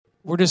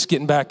We're just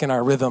getting back in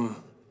our rhythm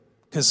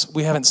because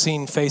we haven't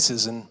seen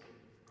faces in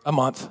a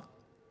month.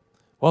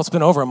 Well, it's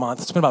been over a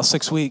month. It's been about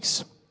 6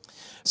 weeks.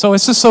 So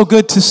it's just so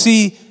good to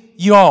see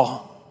you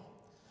all.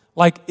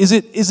 Like, is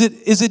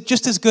it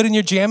just as good in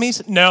your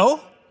jammies? No,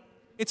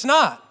 it's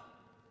not.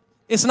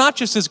 It's not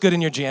just as good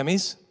in your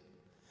jammies.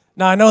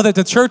 Now, I know that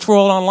the church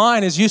world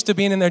online is used to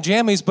being in their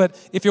jammies, but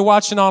if you're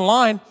watching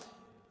online,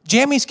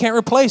 jammies can't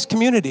replace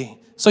community.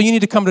 So you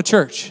need to come to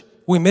church.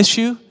 We miss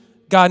you.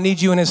 God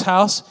needs you in his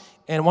house.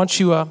 And once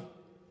you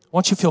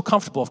feel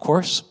comfortable, of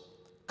course,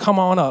 come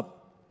on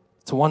up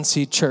to One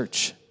Seed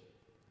Church,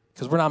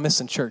 because we're not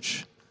missing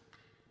church.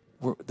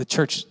 The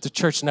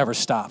church never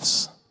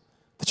stops.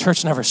 The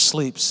church never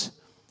sleeps.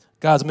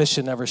 God's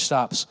mission never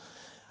stops.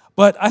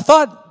 But I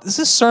thought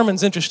this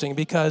sermon's interesting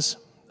because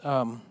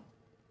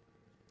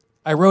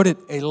I wrote it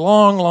a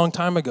long, long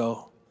time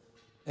ago.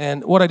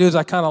 And what I do is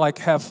I kind of like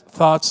have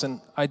thoughts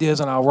and ideas,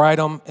 and I'll write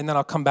them, and then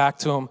I'll come back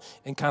to them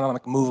and kind of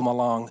like move them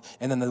along.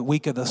 And then the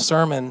week of the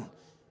sermon,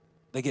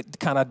 they get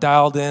kind of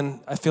dialed in.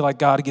 I feel like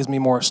God gives me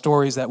more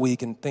stories that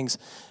week and things.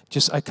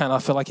 I kind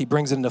of feel like he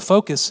brings it into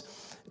focus.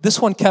 This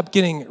one kept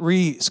getting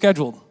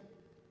rescheduled.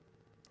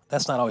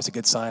 That's not always a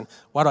good sign.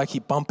 Why do I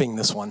keep bumping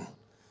this one?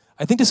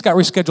 I think this got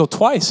rescheduled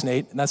twice,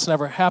 Nate, and that's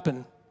never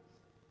happened.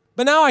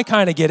 But now I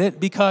kind of get it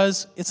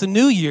because it's a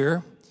new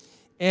year,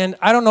 and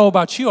I don't know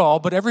about you all,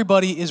 but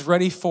everybody is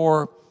ready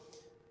for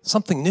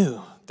something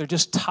new. They're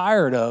just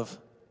tired of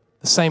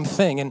the same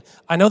thing. And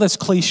I know that's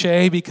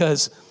cliche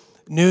because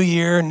new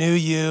year, new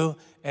you,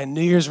 and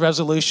New Year's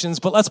resolutions,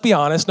 but let's be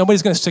honest,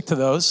 nobody's going to stick to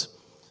those.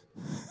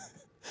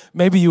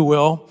 Maybe you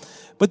will.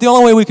 But the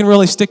only way we can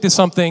really stick to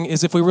something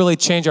is if we really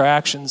change our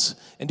actions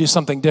and do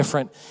something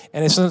different.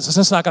 And it's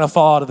just not going to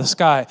fall out of the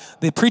sky.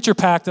 The preacher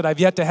pack that I've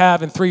yet to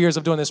have in 3 years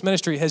of doing this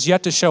ministry has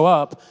yet to show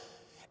up.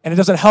 And it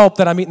doesn't help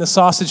that I'm eating the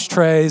sausage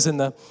trays and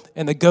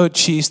the goat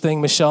cheese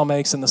thing Michelle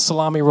makes and the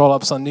salami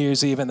roll-ups on New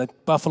Year's Eve and the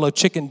buffalo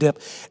chicken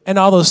dip and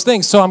all those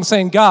things. So I'm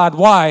saying, God,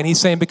 why? And he's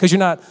saying, because you're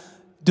not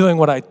doing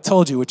what I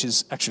told you, which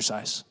is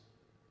exercise.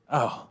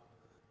 Oh,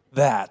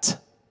 that.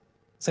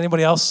 Does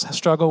anybody else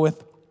struggle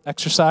with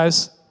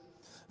exercise?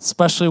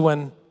 Especially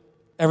when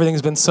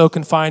everything's been so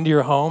confined to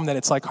your home that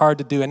it's like hard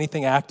to do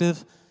anything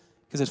active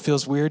because it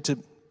feels weird to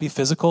be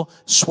physical.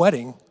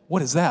 Sweating,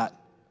 what is that?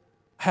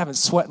 I haven't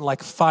sweat in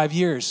like 5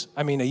 years.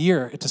 I mean, a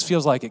year. It just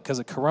feels like it because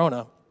of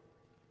Corona.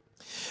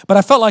 But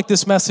I felt like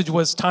this message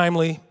was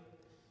timely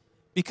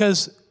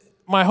because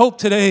my hope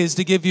today is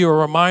to give you a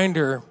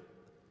reminder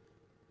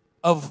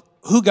of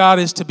who God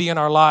is to be in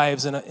our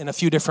lives in a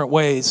few different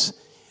ways.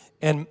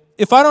 And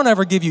if I don't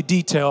ever give you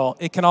detail,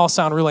 it can all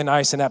sound really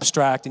nice and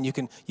abstract, and you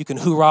can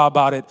hoorah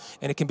about it,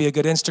 and it can be a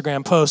good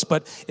Instagram post.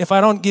 But if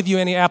I don't give you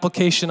any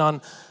application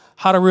on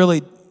how to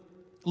really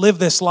live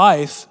this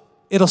life,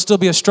 it'll still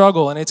be a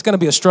struggle, and it's going to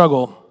be a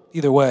struggle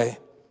either way.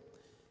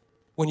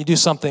 When you do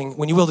something,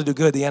 when you will to do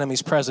good, the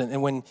enemy's present.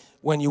 And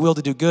when you will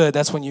to do good,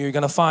 that's when you're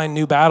going to find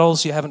new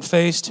battles you haven't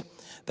faced.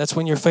 That's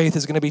when your faith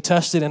is going to be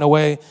tested in a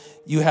way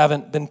you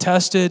haven't been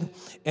tested.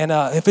 And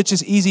if it's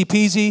just easy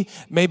peasy,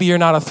 maybe you're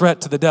not a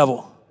threat to the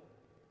devil.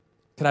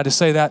 Can I just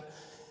say that?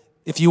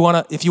 If you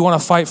want to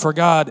fight for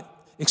God,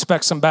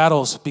 expect some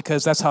battles,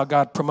 because that's how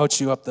God promotes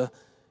you up the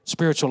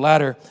spiritual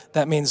ladder.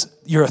 That means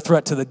you're a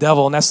threat to the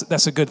devil, and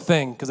that's a good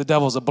thing, because the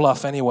devil's a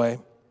bluff anyway.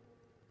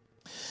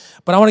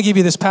 But I want to give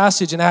you this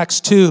passage in Acts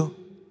 2,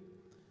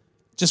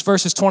 just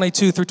verses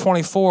 22 through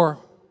 24.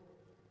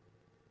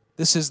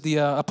 This is the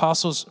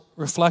apostles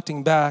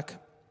reflecting back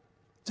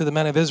to the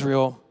men of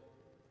Israel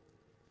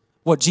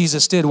what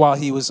Jesus did while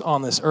he was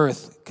on this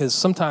earth, because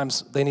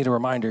sometimes they need a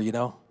reminder, you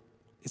know.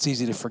 It's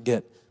easy to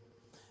forget.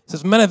 It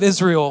says, men of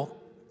Israel,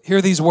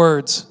 hear these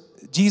words.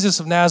 Jesus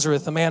of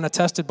Nazareth, a man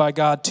attested by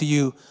God to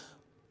you.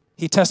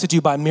 He tested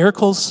you by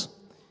miracles.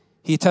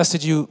 He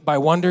tested you by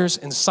wonders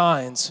and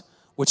signs,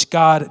 which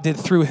God did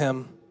through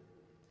him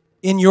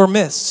in your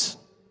midst,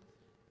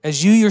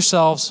 as you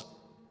yourselves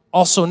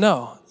also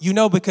know. You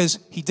know because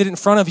he did it in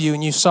front of you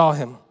and you saw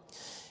him.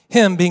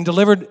 Him being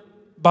delivered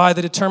by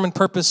the determined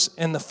purpose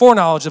and the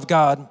foreknowledge of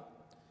God.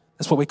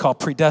 That's what we call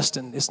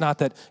predestined. It's not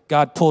that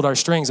God pulled our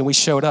strings and we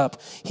showed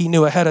up. He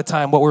knew ahead of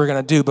time what we were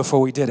going to do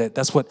before we did it.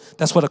 That's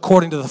what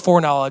according to the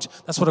foreknowledge,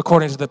 that's what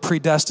according to the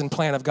predestined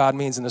plan of God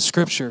means in the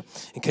scripture,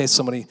 in case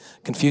somebody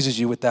confuses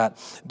you with that.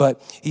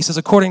 But he says,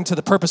 according to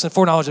the purpose and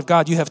foreknowledge of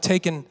God, you have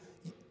taken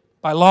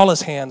by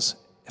lawless hands,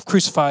 have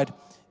crucified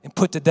and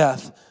put to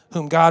death,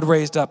 whom God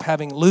raised up,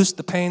 having loosed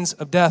the pains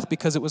of death,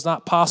 because it was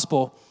not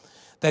possible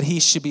that he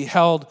should be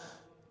held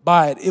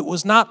by it. It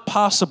was not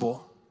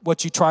possible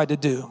what you tried to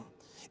do.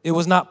 It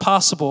was not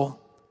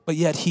possible, but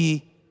yet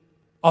he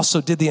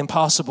also did the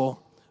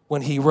impossible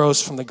when he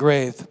rose from the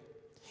grave.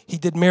 He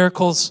did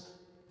miracles,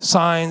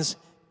 signs,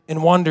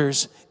 and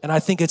wonders, and I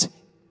think it's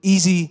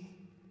easy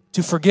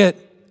to forget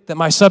that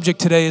my subject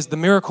today is the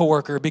miracle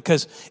worker,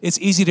 because it's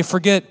easy to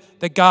forget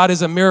that God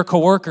is a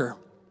miracle worker.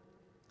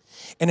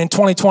 And in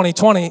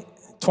 2020,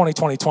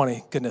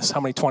 goodness,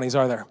 how many 20s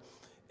are there?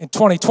 In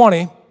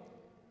 2020,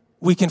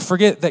 we can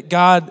forget that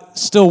God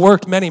still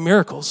worked many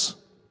miracles.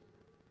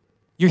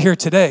 You're here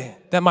today.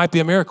 That might be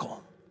a miracle.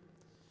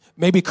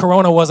 Maybe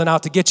Corona wasn't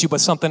out to get you,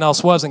 but something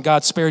else was, and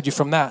God spared you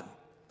from that.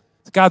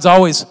 God's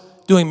always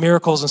doing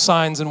miracles and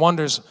signs and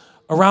wonders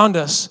around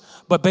us,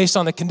 but based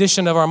on the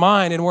condition of our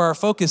mind and where our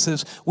focus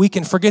is, we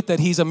can forget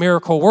that he's a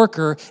miracle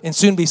worker and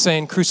soon be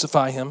saying,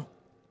 crucify him,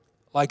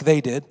 like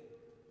they did.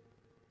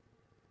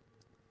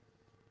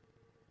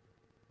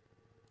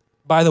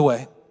 By the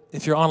way,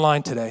 if you're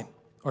online today,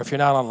 or if you're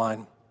not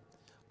online,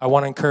 I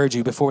want to encourage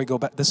you before we go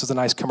back. This is a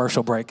nice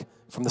commercial break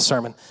from the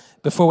sermon.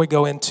 Before we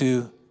go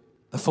into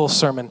the full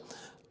sermon,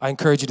 I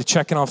encourage you to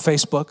check in on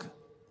Facebook.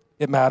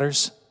 It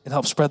matters. It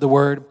helps spread the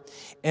word.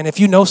 And if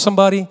you know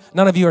somebody,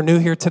 none of you are new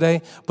here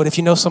today, but if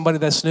you know somebody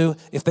that's new,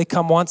 if they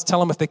come once, tell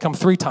them if they come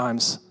 3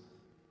 times,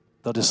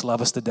 they'll just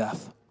love us to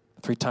death.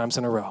 3 times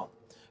in a row.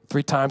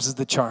 3 times is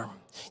the charm.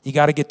 You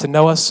got to get to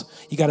know us.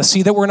 You got to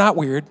see that we're not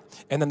weird.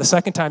 And then the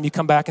second time you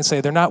come back and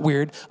say, they're not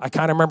weird. I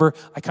kind of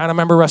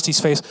remember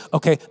Rusty's face.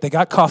 Okay, they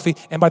got coffee.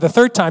 And by the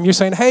 3rd time, you're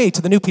saying, hey,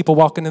 to the new people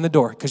walking in the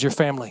door because you're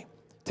family.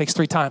 It takes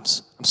 3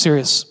 times. I'm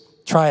serious.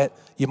 Try it.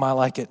 You might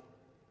like it.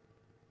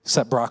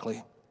 Except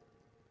broccoli.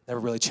 Never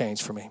really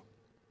changed for me.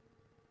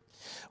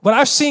 But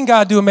I've seen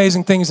God do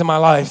amazing things in my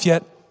life,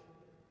 yet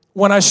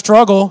when I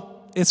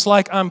struggle, it's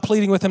like I'm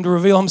pleading with him to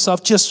reveal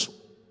himself just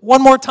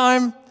one more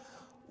time,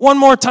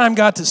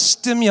 God, to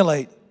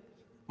stimulate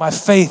my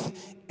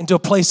faith into a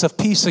place of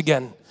peace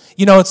again.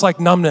 You know, it's like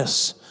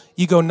numbness.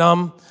 You go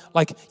numb.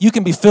 Like you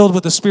can be filled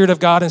with the Spirit of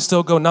God and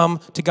still go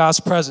numb to God's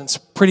presence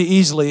pretty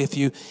easily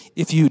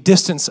if you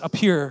distance up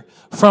here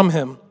from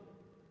him.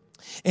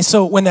 And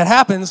so when that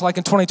happens, like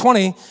in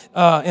 2020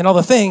 and all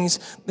the things,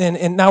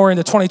 and now we're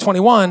into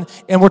 2021,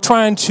 and we're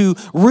trying to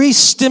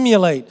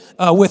re-stimulate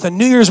with a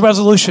New Year's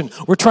resolution.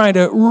 We're trying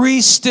to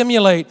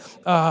re-stimulate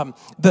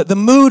the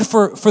mood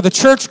for the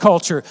church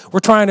culture.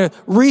 We're trying to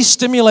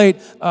re-stimulate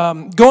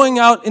going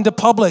out into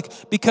public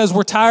because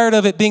we're tired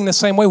of it being the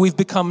same way. We've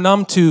become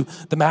numb to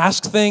the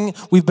mask thing.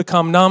 We've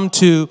become numb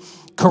to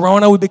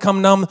Corona. We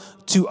become numb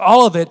to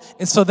all of it.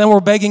 And so then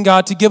we're begging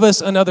God to give us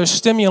another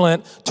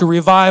stimulant to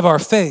revive our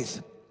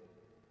faith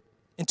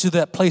into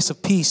that place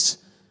of peace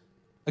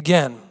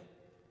again,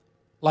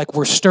 like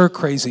we're stir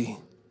crazy,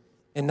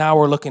 and now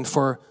we're looking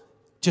for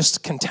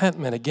just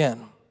contentment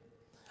again.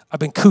 I've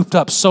been cooped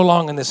up so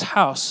long in this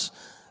house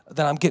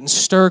that I'm getting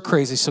stir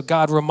crazy. So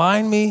God,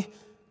 remind me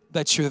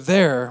that you're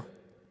there.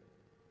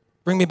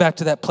 Bring me back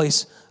to that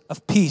place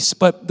of peace.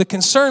 But the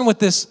concern with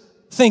this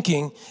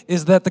thinking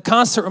is that the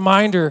constant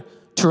reminder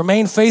to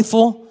remain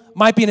faithful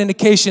might be an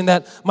indication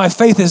that my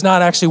faith is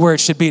not actually where it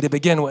should be to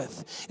begin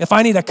with. If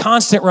I need a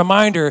constant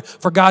reminder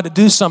for God to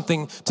do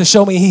something to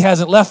show me he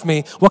hasn't left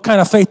me, what kind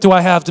of faith do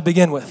I have to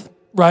begin with,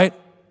 right?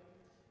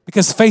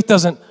 Because faith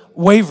doesn't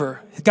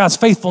waver. God's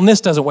faithfulness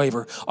doesn't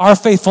waver. Our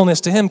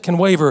faithfulness to him can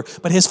waver,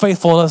 but his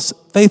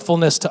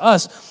faithfulness to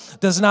us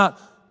does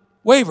not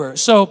waver.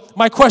 So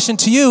my question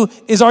to you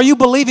is, are you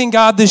believing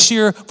God this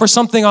year for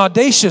something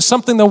audacious,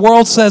 something the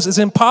world says is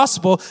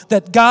impossible,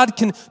 that God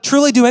can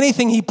truly do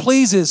anything he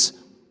pleases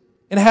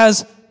and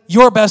has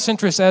your best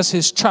interest as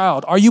his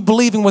child? Are you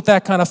believing with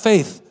that kind of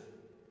faith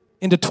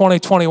into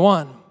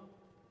 2021?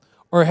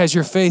 Or has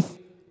your faith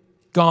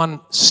gone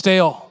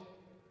stale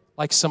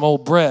like some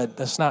old bread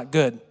that's not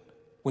good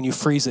when you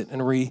freeze it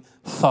and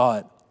re-thaw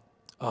it?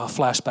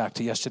 Flashback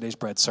to yesterday's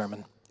bread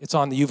sermon. It's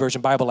on the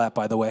YouVersion Bible app,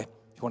 by the way. If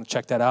you want to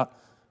check that out.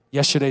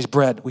 Yesterday's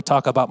bread. We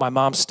talk about my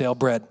mom's stale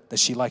bread that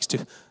she likes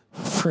to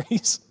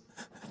freeze.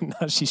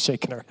 Now she's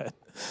shaking her head.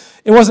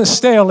 It wasn't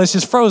stale, it's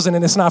just frozen,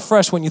 and it's not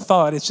fresh when you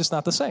thaw it. It's just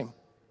not the same.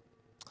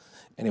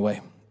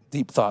 Anyway,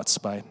 Deep Thoughts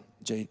by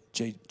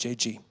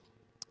JG.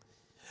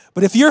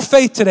 But if your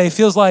faith today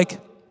feels like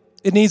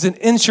it needs an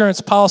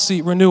insurance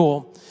policy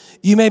renewal,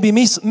 you may be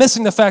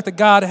missing the fact that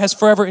God has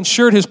forever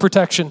ensured his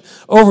protection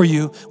over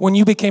you when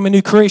you became a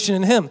new creation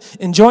in him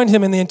and joined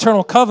him in the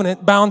eternal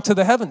covenant bound to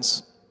the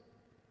heavens.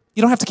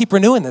 You don't have to keep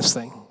renewing this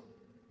thing.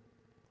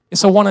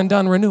 It's a one and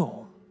done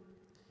renewal.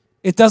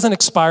 It doesn't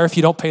expire if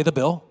you don't pay the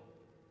bill.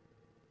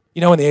 You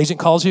know when the agent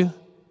calls you?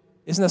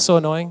 Isn't that so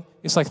annoying?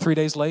 It's like 3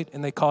 days late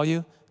and they call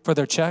you for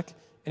their check.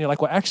 And you're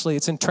like, well, actually,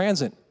 it's in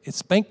transit.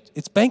 It's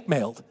bank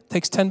mailed. It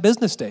takes 10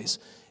 business days.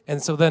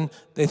 And so then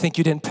they think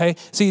you didn't pay.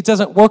 See, it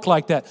doesn't work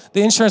like that.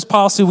 The insurance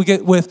policy we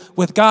get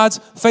with God's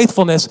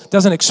faithfulness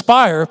doesn't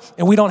expire,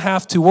 and we don't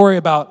have to worry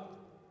about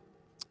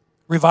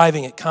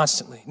reviving it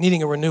constantly,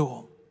 needing a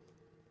renewal.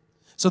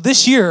 So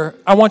this year,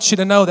 I want you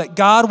to know that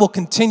God will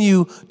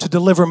continue to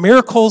deliver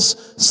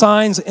miracles,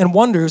 signs, and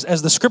wonders,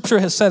 as the scripture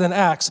has said in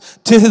Acts,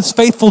 to his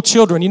faithful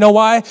children. You know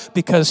why?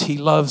 Because he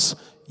loves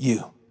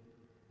you.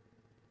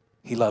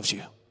 He loves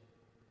you.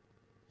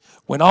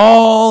 When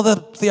all the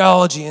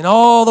theology and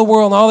all the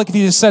world and all the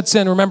confusion sets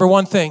in, remember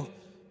one thing: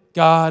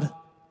 God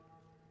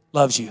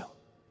loves you.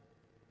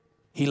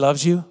 He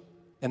loves you,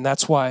 and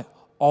that's why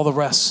all the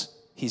rest,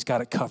 he's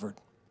got it covered.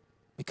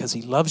 Because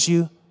he loves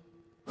you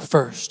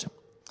first.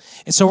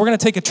 And so we're going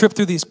to take a trip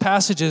through these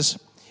passages,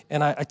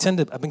 and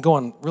I've been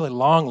going really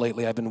long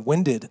lately. I've been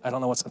winded. I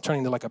don't know I'm turning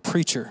into like a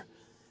preacher.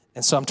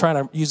 And so I'm trying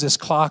to use this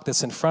clock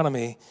that's in front of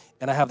me,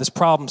 and I have this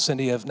problem,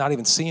 Cindy, of not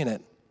even seeing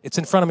it. It's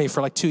in front of me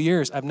for like 2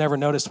 years. I've never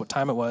noticed what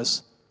time it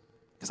was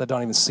because I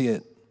don't even see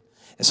it.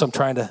 And so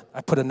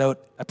I put it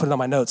on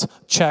my notes,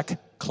 check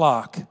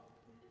clock.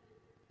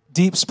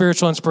 Deep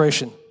spiritual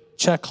inspiration,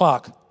 check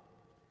clock.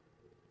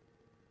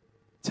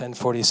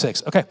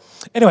 10:46. Okay.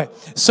 Anyway,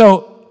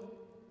 so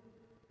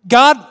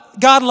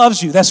God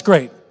loves you. That's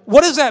great.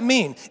 What does that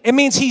mean? It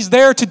means he's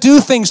there to do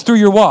things through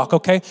your walk,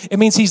 okay? It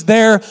means he's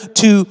there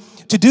to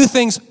do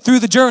things through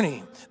the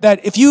journey.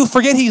 That if you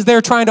forget he's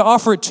there trying to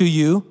offer it to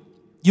you,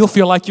 you'll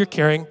feel like you're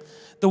carrying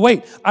the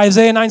weight.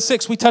 Isaiah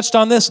 9:6, we touched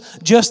on this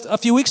just a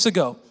few weeks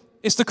ago.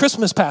 It's the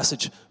Christmas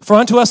passage. For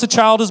unto us a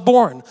child is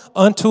born,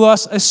 unto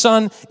us a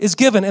son is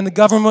given, and the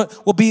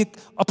government will be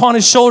upon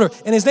his shoulder.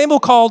 And his name will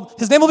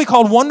be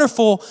called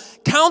Wonderful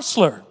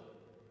Counselor.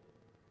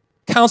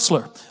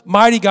 Counselor,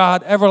 Mighty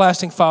God,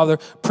 Everlasting Father,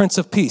 Prince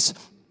of Peace.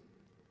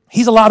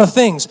 He's a lot of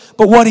things,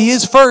 but what he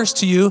is first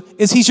to you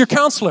is he's your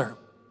counselor.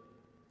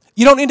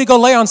 You don't need to go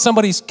lay on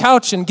somebody's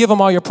couch and give them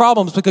all your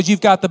problems because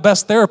you've got the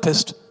best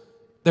therapist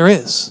there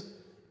is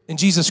in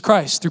Jesus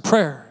Christ through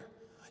prayer.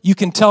 You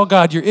can tell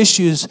God your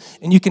issues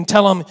and you can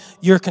tell him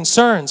your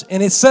concerns.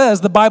 And it says,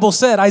 the Bible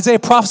said, Isaiah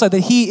prophesied that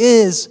he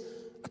is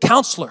a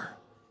counselor.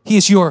 He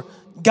is your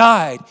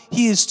guide.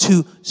 He is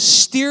to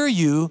steer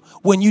you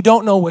when you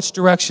don't know which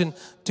direction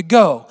to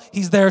go.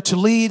 He's there to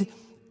lead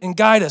and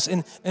guide us.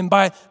 And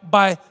by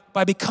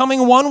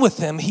becoming one with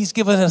him, he's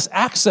given us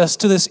access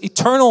to this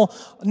eternal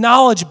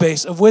knowledge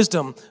base of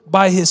wisdom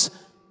by his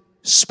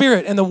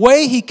Spirit. And the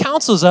way he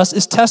counsels us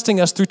is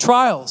testing us through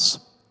trials.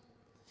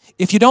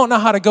 If you don't know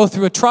how to go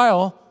through a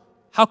trial,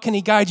 how can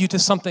he guide you to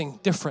something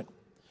different?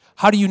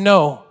 How do you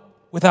know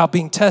without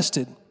being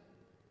tested?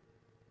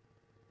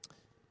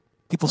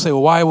 People say,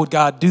 well, why would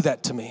God do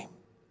that to me?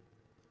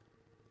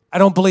 I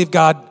don't believe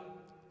God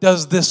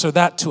does this or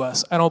that to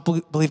us. I don't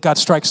believe God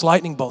strikes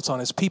lightning bolts on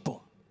his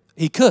people.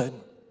 He could.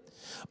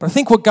 But I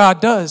think what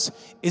God does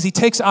is he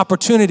takes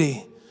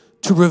opportunity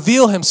to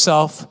reveal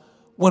himself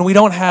when he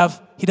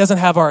doesn't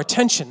have our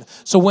attention.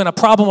 So when a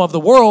problem of the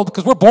world,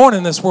 because we're born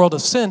in this world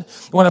of sin,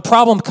 when a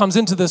problem comes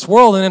into this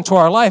world and into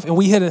our life and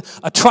we hit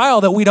a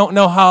trial that we don't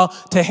know how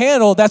to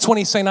handle, that's when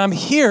he's saying, I'm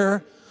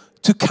here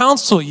to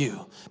counsel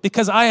you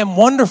because I am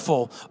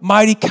wonderful,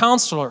 mighty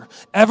counselor,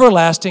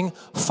 everlasting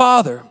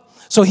Father.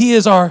 So he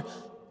is our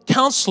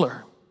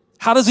counselor.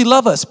 How does he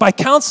love us? By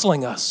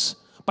counseling us,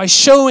 by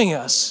showing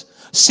us.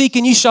 Seek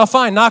and ye shall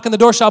find. Knock and the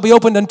door shall be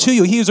opened unto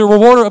you. He is a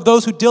rewarder of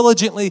those who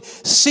diligently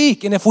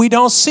seek. And if we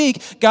don't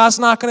seek, God's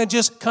not going to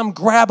just come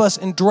grab us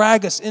and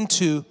drag us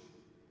into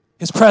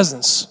his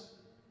presence.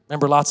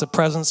 Remember lots of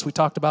presence? We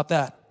talked about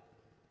that.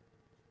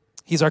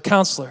 He's our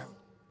counselor.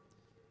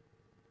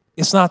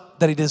 It's not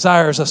that he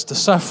desires us to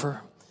suffer.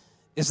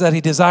 It's that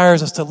he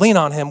desires us to lean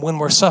on him when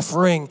we're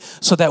suffering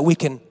so that we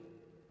can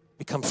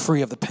become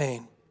free of the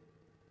pain.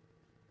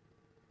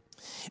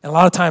 And a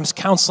lot of times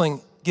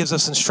counseling gives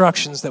us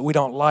instructions that we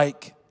don't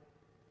like.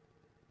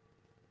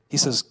 He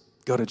says,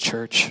 go to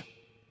church.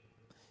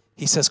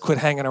 He says, quit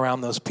hanging around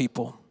those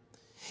people.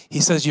 He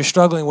says, you're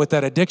struggling with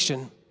that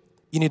addiction.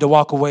 You need to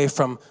walk away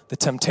from the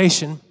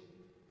temptation.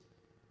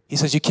 He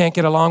says, you can't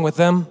get along with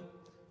them.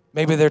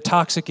 Maybe they're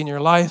toxic in your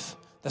life.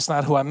 That's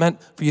not who I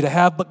meant for you to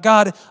have. But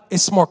God,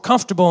 it's more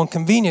comfortable and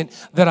convenient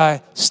that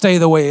I stay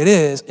the way it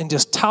is and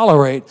just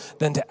tolerate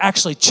than to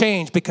actually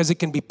change, because it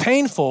can be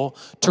painful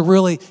to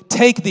really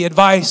take the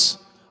advice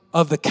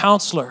of the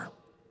counselor.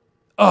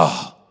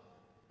 Oh,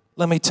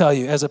 let me tell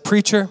you, as a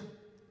preacher,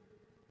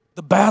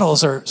 the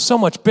battles are so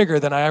much bigger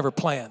than I ever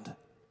planned.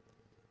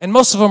 And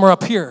most of them are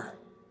up here.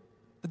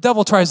 The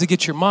devil tries to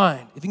get your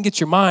mind. If he can get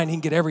your mind, he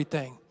can get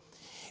everything.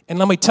 And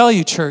let me tell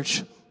you,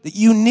 church, that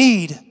you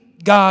need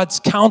God's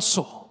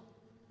counsel.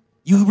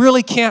 You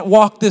really can't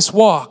walk this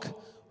walk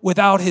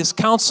without his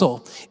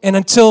counsel. And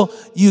until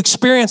you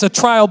experience a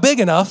trial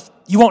big enough,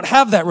 you won't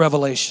have that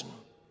revelation.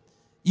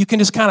 You can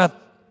just kind of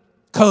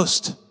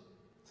coast.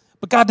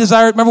 But God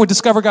desired, remember we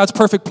discovered God's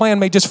perfect plan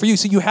made just for you.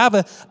 So you have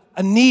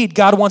a need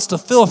God wants to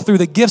fill through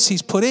the gifts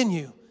he's put in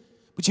you.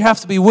 But you have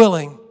to be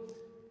willing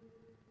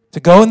to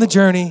go in the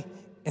journey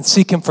and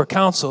seek him for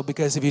counsel,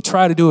 because if you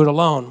try to do it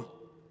alone,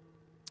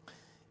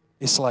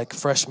 it's like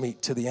fresh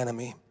meat to the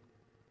enemy.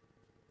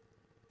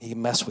 He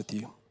can mess with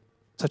you.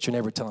 Touch your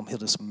neighbor, tell him he'll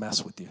just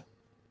mess with you.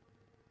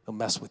 He'll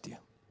mess with you.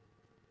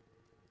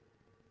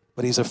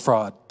 But he's a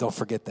fraud. Don't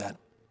forget that.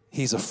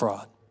 He's a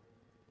fraud.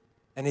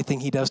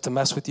 Anything he does to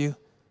mess with you,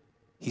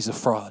 he's a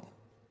fraud.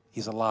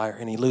 He's a liar,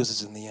 and he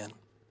loses in the end.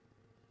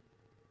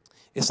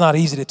 It's not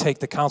easy to take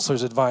the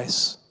counselor's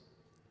advice.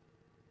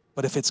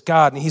 But if it's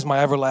God and he's my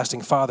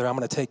everlasting Father, I'm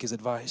going to take his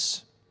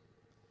advice.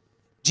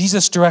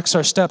 Jesus directs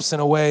our steps in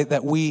a way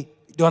that we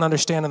don't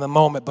understand in the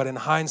moment, but in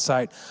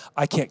hindsight,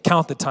 I can't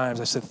count the times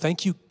I said,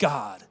 thank you,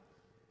 God,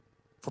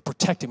 for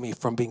protecting me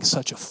from being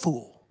such a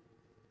fool.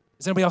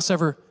 Has anybody else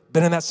ever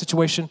been in that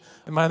situation?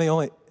 Am I the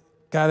only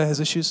guy that has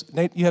issues?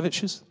 Nate, you have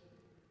issues?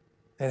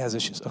 Nate has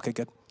issues. Okay,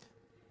 good.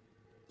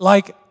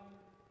 Like,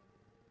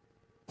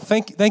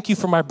 thank you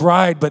for my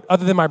bride, but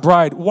other than my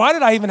bride, why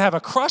did I even have a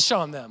crush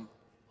on them?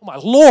 Oh, my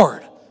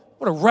Lord,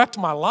 would have wrecked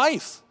my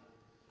life.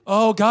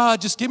 Oh,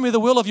 God, just give me the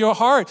will of your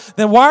heart.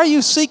 Then why are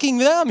you seeking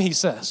them, he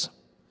says.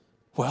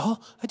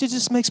 Well, it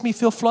just makes me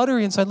feel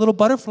fluttery inside. Little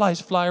butterflies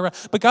fly around.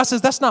 But God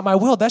says, that's not my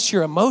will. That's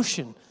your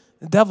emotion.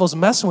 The devil's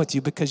messing with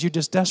you because you're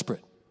just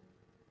desperate.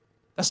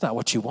 That's not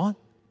what you want.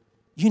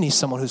 You need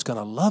someone who's going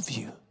to love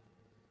you,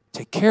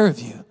 take care of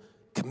you,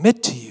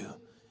 commit to you,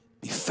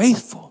 be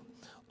faithful,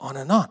 on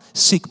and on.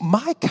 Seek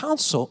my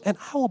counsel, and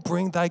I will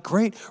bring thy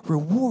great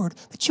reward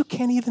that you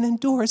can't even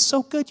endure. It's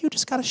so good, you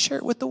just got to share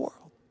it with the world.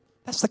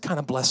 That's the kind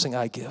of blessing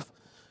I give,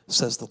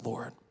 says the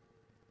Lord.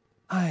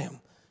 I am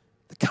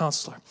the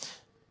counselor.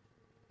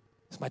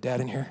 Is my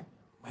dad in here?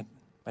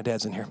 My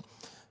dad's in here.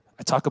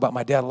 I talk about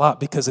my dad a lot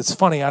because it's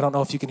funny. I don't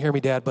know if you can hear me,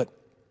 Dad, but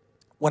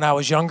when I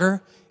was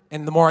younger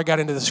and the more I got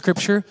into the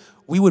scripture,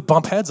 we would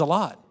bump heads a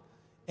lot.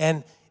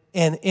 And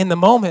in the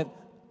moment,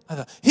 I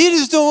thought, he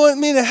just don't want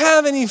me to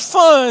have any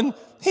fun.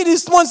 He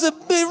just wants to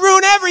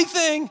ruin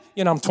everything.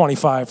 You know, I'm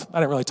 25. I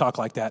didn't really talk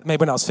like that.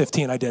 Maybe when I was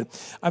 15, I did.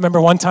 I remember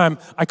one time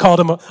I called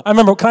him.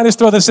 Can I just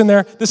throw this in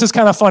there? This is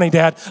kind of funny,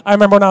 Dad. I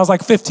remember when I was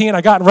like 15,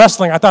 I got in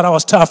wrestling. I thought I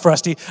was tough,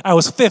 Rusty. I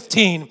was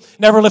 15.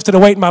 Never lifted a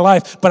weight in my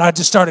life, but I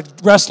just started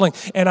wrestling.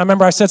 And I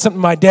remember I said something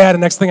to my dad,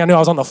 and next thing I knew, I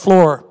was on the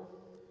floor.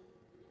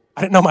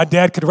 I didn't know my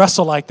dad could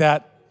wrestle like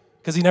that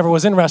because he never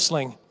was in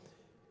wrestling.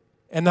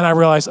 And then I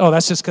realized, oh,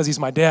 that's just because he's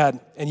my dad,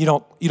 and you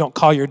don't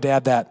call your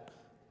dad that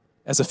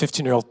as a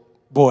 15-year-old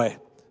boy.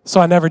 So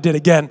I never did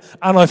again.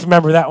 I don't know if you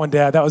remember that one,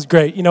 Dad. That was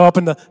great. You know, up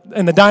in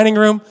the dining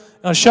room,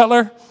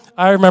 Shuttler.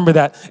 I remember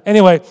that.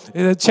 Anyway,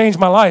 it changed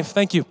my life.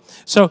 Thank you.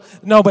 So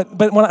no, but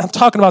when I'm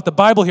talking about the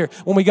Bible here,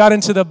 when we got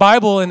into the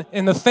Bible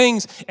and the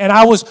things, and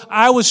I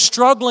was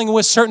struggling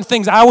with certain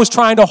things I was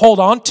trying to hold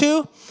on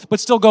to, but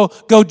still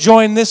go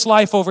join this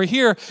life over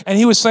here. And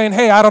he was saying,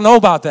 hey, I don't know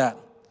about that.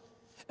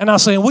 And I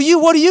was saying,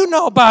 well, what do you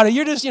know about it?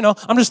 You're just,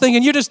 I'm just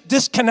thinking you're just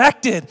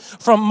disconnected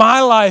from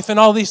my life and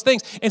all these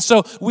things. And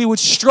so we would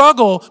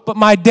struggle, but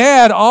my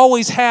dad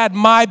always had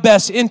my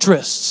best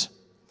interests.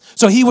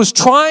 So he was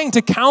trying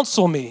to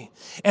counsel me,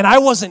 and I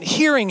wasn't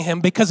hearing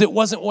him because it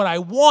wasn't what I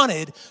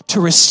wanted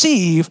to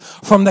receive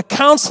from the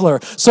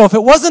counselor. So if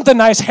it wasn't the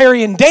nice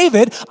Harry and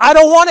David, I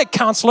don't want it,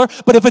 counselor.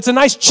 But if it's a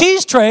nice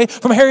cheese tray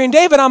from Harry and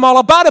David, I'm all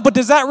about it. But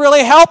does that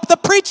really help the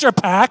preacher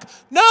pack?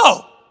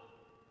 No.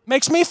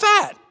 Makes me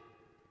fat.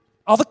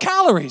 All the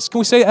calories. Can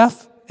we say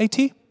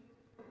F-A-T?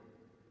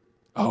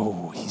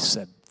 Oh, he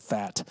said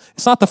fat.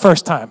 It's not the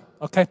first time,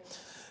 okay?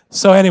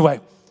 So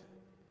anyway,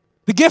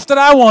 the gift that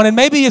I wanted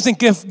maybe isn't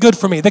good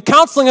for me. The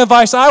counseling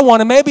advice I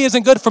wanted maybe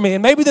isn't good for me.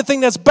 And maybe the thing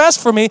that's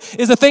best for me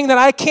is the thing that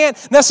I can't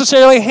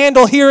necessarily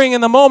handle hearing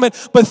in the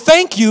moment. But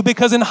thank you,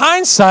 because in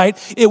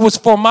hindsight, it was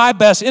for my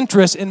best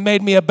interest and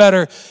made me a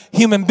better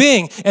human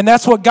being. And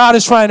that's what God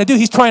is trying to do.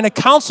 He's trying to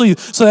counsel you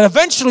so that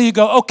eventually you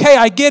go, okay,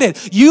 I get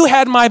it. You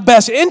had my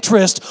best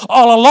interest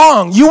all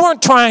along. You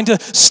weren't trying to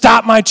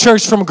stop my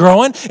church from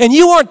growing, and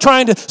you weren't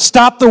trying to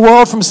stop the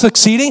world from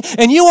succeeding,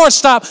 and you weren't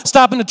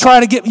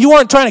you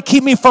weren't trying to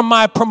keep me from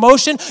my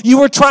promotion. You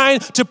were trying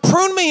to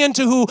prune me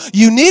into who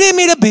you needed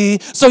me to be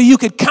so you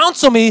could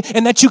counsel me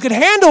and that you could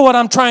handle what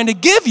I'm trying to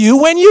give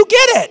you when you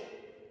get it.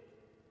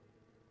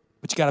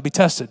 But you got to be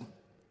tested.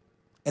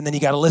 And then you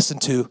got to listen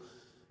to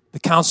the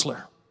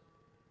counselor.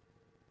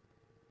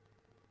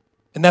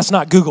 And that's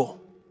not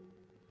Google.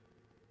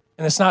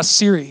 And it's not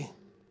Siri.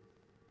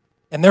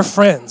 And they're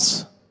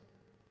friends.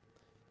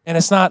 And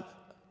it's not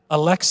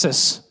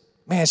Alexis.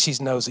 Man,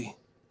 she's nosy.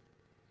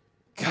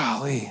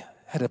 Golly,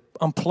 I had to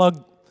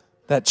unplug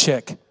that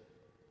chick.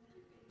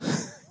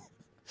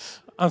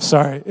 I'm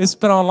sorry. It's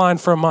been online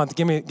for a month.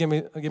 Give me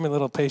a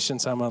little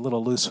patience. I'm a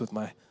little loose with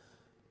my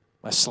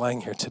slang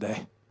here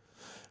today.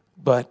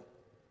 But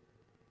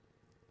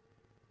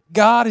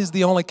God is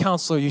the only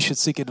counselor you should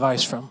seek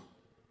advice from.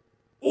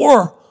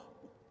 Or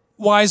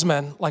wise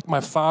men like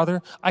my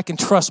father. I can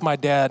trust my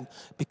dad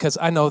because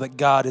I know that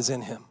God is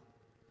in him.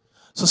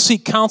 So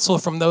seek counsel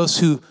from those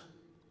who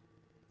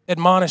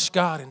admonish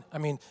God,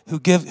 who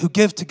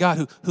give to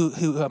God,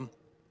 who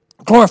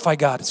glorify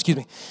God,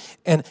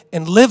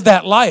 and live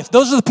that life.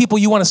 Those are the people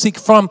you want to seek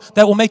from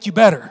that will make you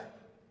better.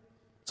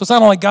 So it's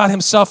not only God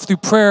himself through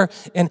prayer,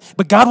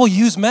 but God will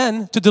use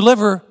men to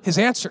deliver his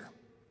answer.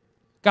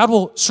 God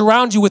will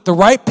surround you with the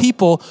right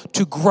people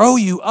to grow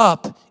you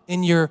up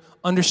in your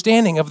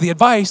understanding of the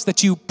advice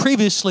that you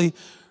previously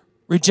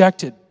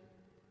rejected.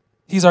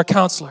 He's our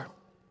counselor.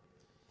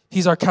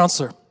 He's our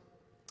counselor.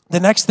 The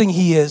next thing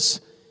he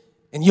is,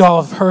 and you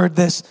all have heard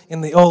this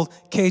in the old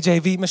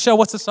KJV. Michelle,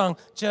 what's the song?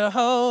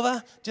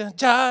 Jehovah,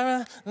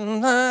 Jireh.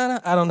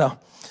 I don't know.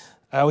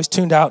 I always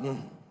tuned out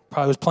and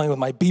probably was playing with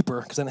my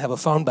beeper because I didn't have a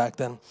phone back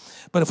then.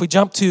 But if we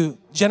jump to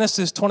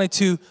Genesis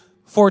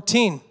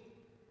 22:14,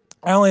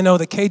 I only know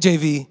the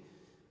KJV,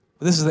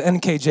 but this is the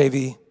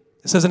NKJV.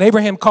 It says, and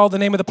Abraham called the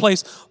name of the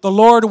place, the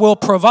Lord will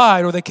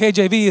provide, or the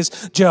KJV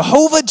is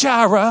Jehovah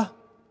Jireh.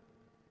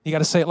 You got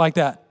to say it like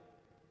that,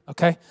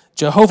 okay?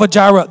 Jehovah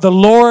Jireh, the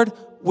Lord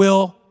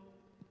will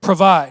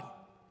provide.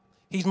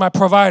 He's my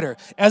provider.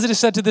 As it is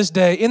said to this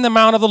day, in the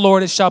mount of the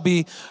Lord it shall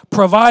be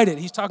provided.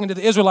 He's talking to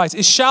the Israelites.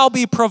 It shall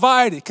be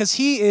provided because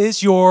he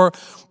is your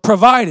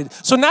provided.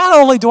 So not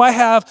only do I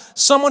have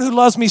someone who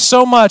loves me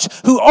so much,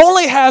 who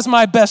only has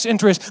my best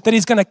interest, that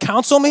he's going to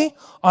counsel me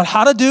on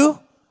how to do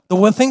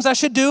the things I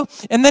should do,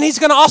 and then he's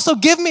going to also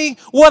give me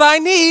what I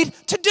need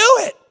to do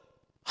it.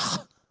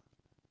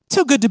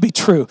 Too good to be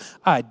true.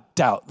 I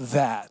doubt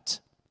that.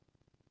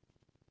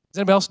 Does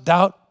anybody else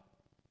doubt?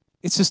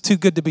 It's just too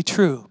good to be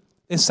true.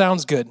 It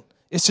sounds good.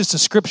 It's just a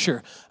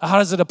scripture. How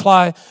does it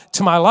apply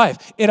to my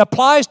life? It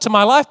applies to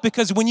my life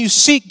because when you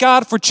seek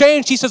God for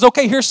change, he says,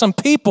 okay, here's some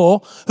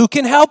people who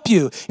can help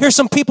you. Here's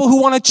some people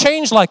who want to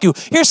change like you.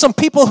 Here's some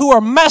people who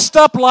are messed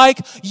up like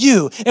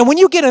you. And when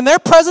you get in their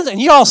presence and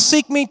you all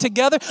seek me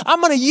together, I'm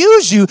going to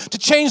use you to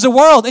change the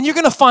world, and you're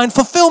going to find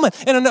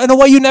fulfillment in a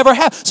way you never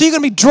have. So you're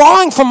going to be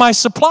drawing from my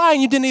supply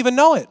and you didn't even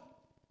know it.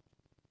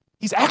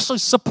 He's actually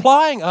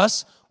supplying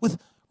us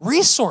with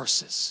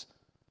resources,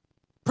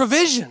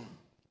 provision.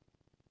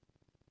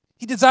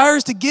 He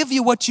desires to give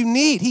you what you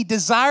need. He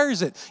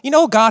desires it. You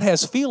know, God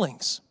has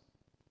feelings.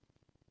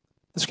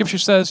 The scripture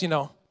says, this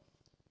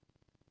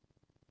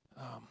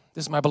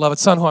is my beloved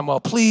son who I'm well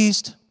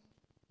pleased.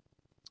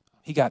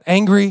 He got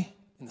angry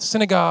in the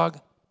synagogue.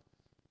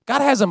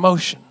 God has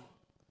emotion.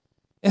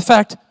 In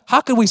fact,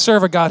 how could we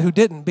serve a God who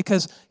didn't?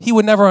 Because he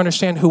would never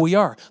understand who we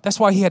are. That's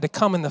why he had to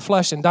come in the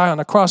flesh and die on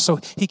the cross so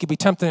he could be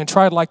tempted and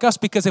tried like us.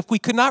 Because if we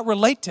could not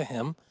relate to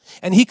him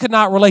and he could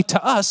not relate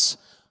to us,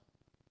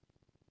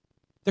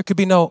 there could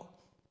be no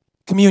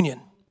communion.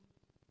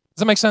 Does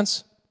that make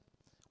sense?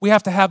 We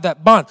have to have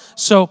that bond.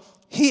 So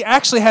he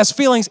actually has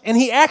feelings and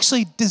he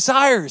actually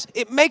desires.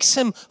 It makes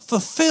him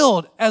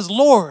fulfilled as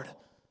Lord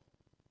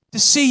to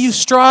see you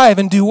strive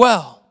and do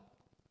well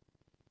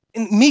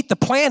and meet the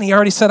plan he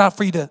already set out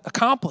for you to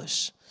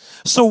accomplish.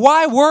 So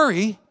why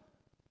worry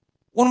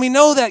when we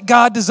know that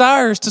God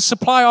desires to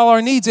supply all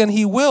our needs and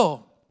he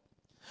will?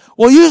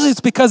 Well, usually it's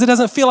because it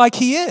doesn't feel like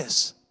he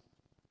is.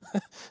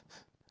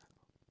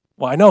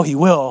 Well, I know he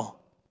will,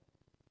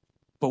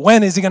 but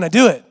when is he going to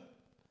do it?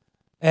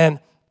 And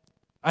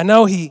I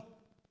know he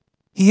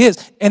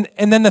is. And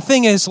then the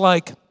thing is,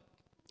 like,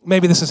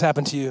 maybe this has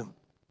happened to you.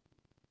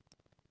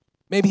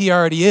 Maybe he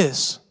already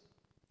is,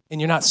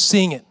 and you're not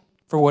seeing it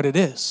for what it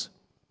is.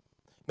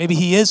 Maybe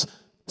he is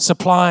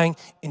supplying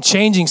and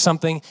changing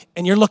something,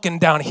 and you're looking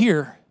down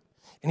here,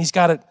 and he's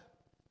got it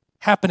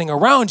happening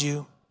around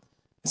you.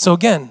 And so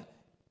again,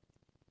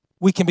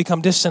 we can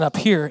become distant up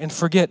here and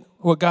forget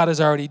what God is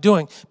already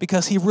doing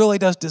because he really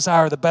does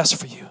desire the best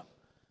for you.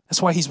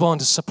 That's why he's willing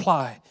to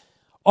supply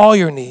all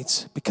your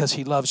needs because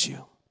he loves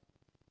you.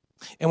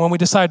 And when we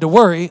decide to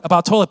worry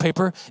about toilet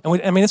paper,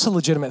 and it's a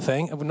legitimate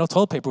thing. No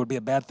toilet paper would be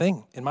a bad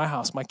thing in my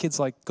house. My kids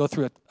go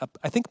through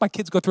I think my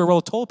kids go through a roll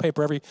of toilet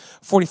paper every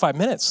 45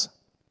 minutes.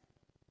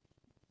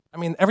 I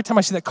mean, every time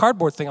I see that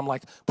cardboard thing, I'm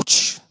like,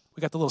 we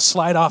got the little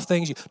slide off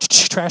things.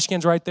 Trash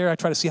cans right there. I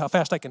try to see how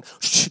fast I can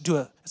do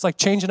it. It's like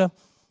changing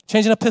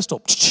a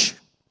pistol.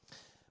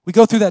 We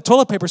go through that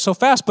toilet paper so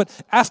fast, but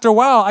after a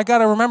while, I got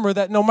to remember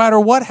that no matter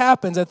what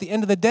happens at the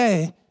end of the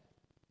day,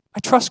 I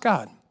trust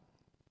God.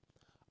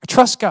 I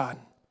trust God.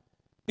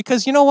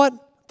 Because you know what?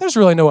 There's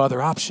really no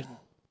other option.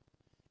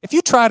 If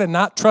you try to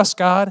not trust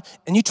God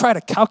and you try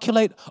to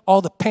calculate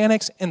all the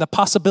panics and the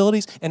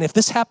possibilities, and if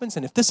this happens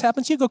and if this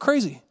happens, you go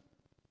crazy.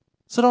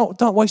 So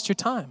don't waste your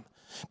time.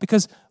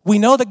 Because we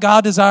know that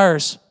God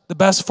desires the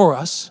best for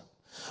us.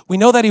 We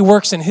know that he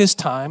works in his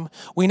time.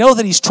 We know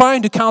that he's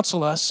trying to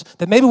counsel us,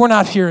 that maybe we're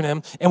not hearing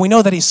him, and we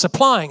know that he's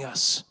supplying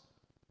us.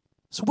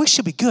 So we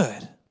should be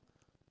good.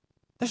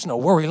 There's no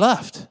worry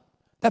left.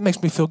 That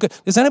makes me feel good.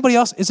 Is anybody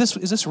else, is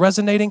this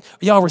resonating?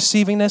 Are y'all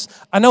receiving this?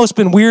 I know it's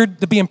been weird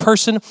to be in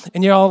person,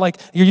 and you're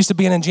used to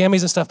being in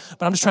jammies and stuff,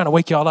 but I'm just trying to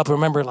wake y'all up.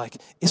 Remember,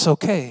 it's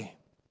okay.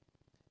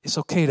 It's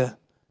okay to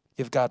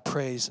give God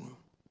praise, and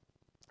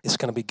it's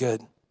going to be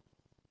good.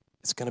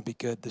 It's going to be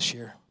good this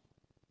year.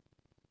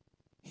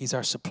 He's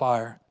our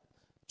supplier,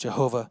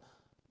 Jehovah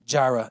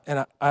Jireh.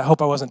 And I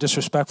hope I wasn't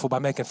disrespectful by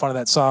making fun of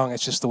that song.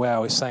 It's just the way I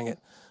always sang it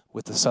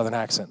with the southern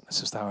accent. It's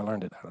just how I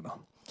learned it. I don't know.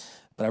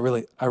 But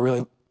I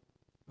really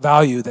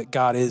value that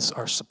God is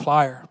our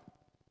supplier.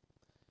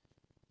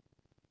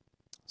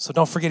 So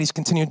don't forget he's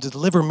continuing to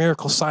deliver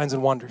miracles, signs,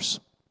 and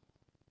wonders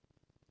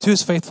to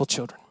his faithful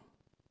children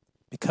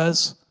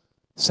because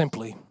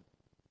simply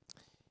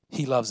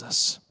he loves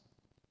us.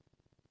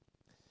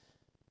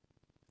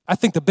 I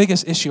think the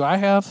biggest issue I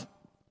have,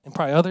 and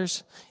probably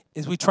others,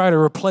 is we try to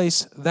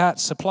replace that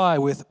supply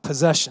with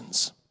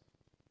possessions,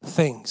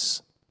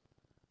 things.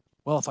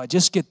 Well, if I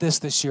just get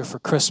this year for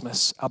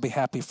Christmas, I'll be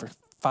happy for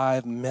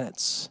 5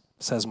 minutes,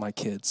 says my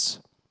kids.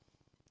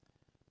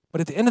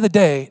 But at the end of the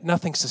day,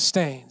 nothing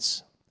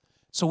sustains.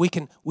 So we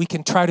can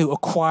try to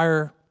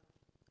acquire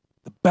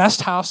the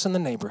best house in the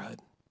neighborhood.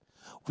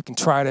 We can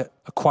try to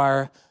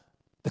acquire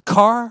the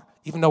car,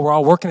 even though we're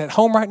all working at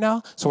home right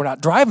now, so we're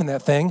not driving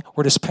that thing.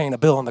 We're just paying a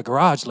bill in the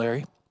garage,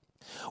 Larry.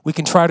 We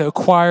can try to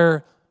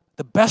acquire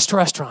the best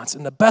restaurants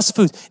and the best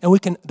foods,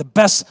 and the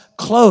best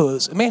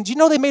clothes. Man, do you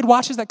know they made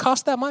watches that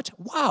cost that much?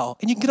 Wow.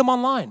 And you can get them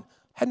online.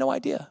 Had no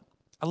idea.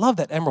 I love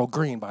that emerald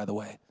green, by the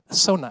way.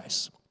 That's so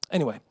nice.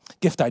 Anyway,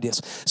 gift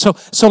ideas. So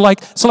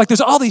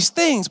there's all these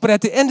things, but at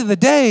the end of the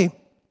day,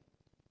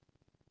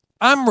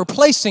 I'm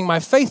replacing my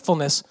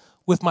faithfulness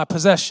with my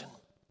possession.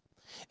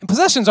 And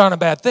possessions aren't a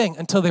bad thing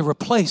until they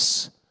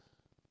replace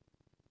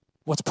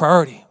what's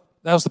priority.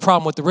 That was the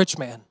problem with the rich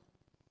man.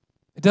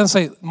 It doesn't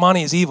say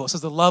money is evil. It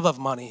says the love of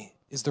money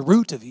is the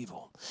root of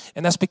evil.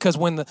 And that's because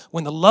when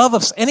the love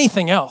of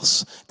anything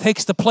else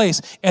takes the place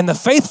and the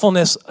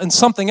faithfulness in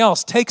something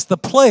else takes the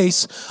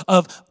place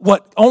of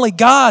what only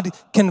God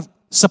can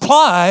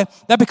supply,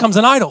 that becomes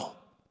an idol.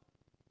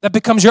 That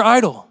becomes your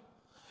idol.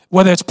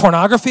 Whether it's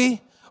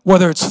pornography,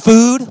 whether it's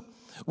food,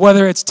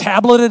 whether it's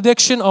tablet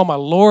addiction, oh my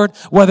Lord,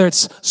 whether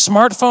it's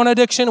smartphone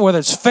addiction, whether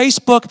it's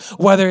Facebook,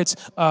 whether it's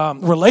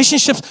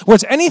relationships, whether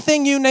it's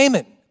anything, you name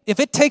it. If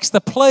it takes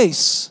the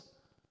place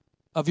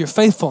of your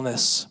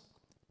faithfulness,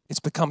 it's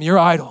become your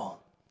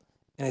idol.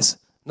 And it's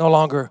no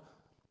longer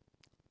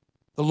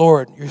the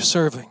Lord you're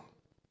serving.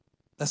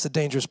 That's a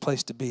dangerous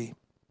place to be.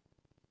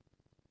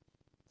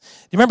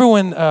 You remember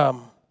when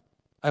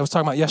I was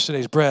talking about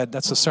yesterday's bread?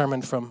 That's a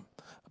sermon from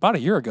about a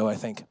year ago, I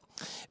think.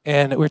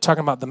 And we were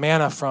talking about the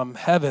manna from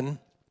heaven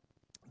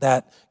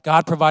that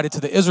God provided to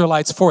the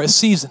Israelites for a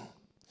season.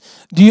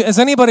 Does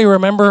anybody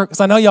remember? Because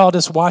I know y'all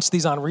just watch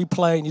these on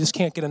replay and you just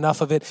can't get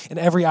enough of it. And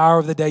every hour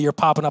of the day, you're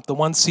popping up the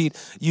One Seat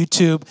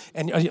YouTube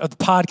and the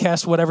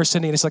podcast, whatever,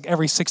 Cindy. And it's like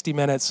every 60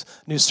 minutes,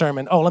 new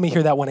sermon. Oh, let me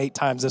hear that one 8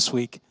 times this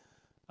week.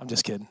 I'm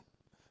just kidding.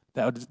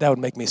 That would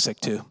make me sick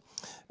too,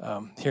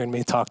 hearing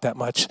me talk that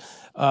much.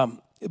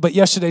 But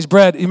yesterday's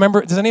bread,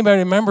 does anybody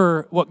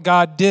remember what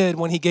God did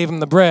when he gave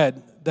him the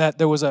bread? That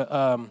there was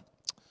a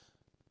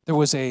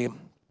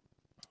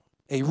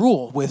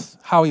rule with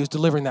how he was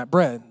delivering that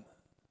bread.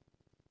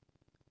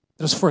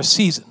 It was for a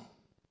season.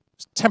 It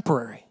was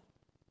temporary.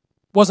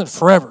 It wasn't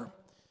forever.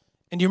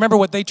 And do you remember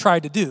what they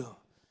tried to do?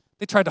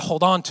 They tried to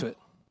hold on to it.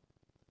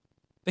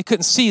 They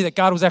couldn't see that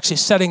God was actually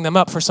setting them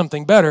up for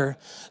something better.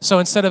 So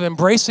instead of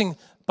embracing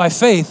by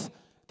faith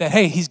that,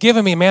 hey, he's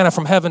given me manna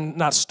from heaven,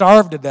 not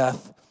starved to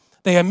death,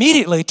 they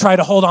immediately tried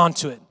to hold on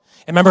to it.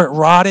 And remember, it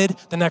rotted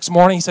the next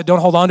morning. He said, don't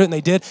hold on to it, and they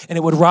did. And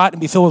it would rot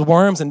and be filled with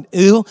worms and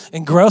ew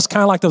and gross,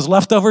 kind of like those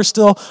leftovers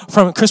still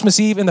from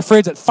Christmas Eve in the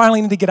fridge that finally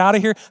need to get out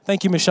of here.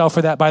 Thank you, Michelle,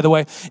 for that, by the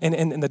way.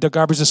 And the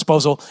garbage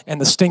disposal and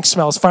the stink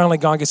smell is finally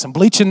gone. Get some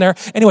bleach in there.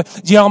 Anyway,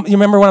 you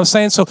remember what I'm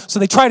saying? So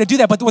they try to do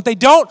that. But what they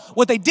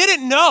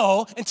didn't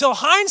know until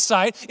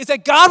hindsight is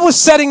that God was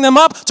setting them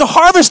up to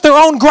harvest their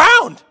own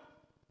ground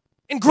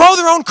and grow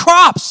their own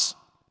crops.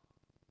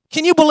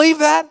 Can you believe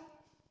that?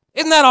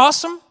 Isn't that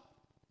awesome?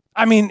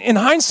 I mean, in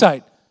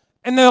hindsight.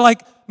 And they're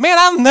like, man,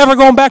 I'm never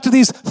going back to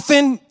these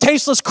thin,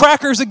 tasteless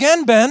crackers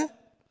again, Ben.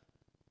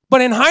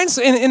 But in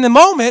hindsight, in the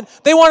moment,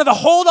 they wanted to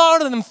hold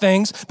on to them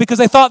things because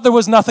they thought there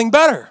was nothing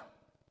better,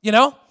 you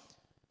know?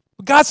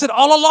 But God said,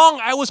 all along,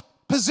 I was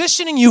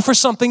positioning you for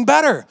something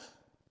better.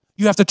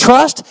 You have to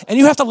trust, and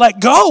you have to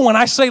let go when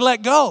I say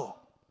let go.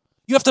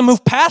 You have to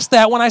move past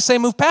that when I say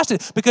move past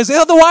it, because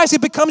otherwise it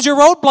becomes your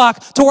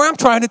roadblock to where I'm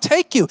trying to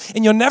take you.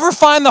 And you'll never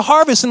find the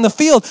harvest in the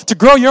field to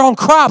grow your own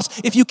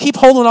crops if you keep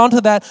holding on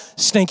to that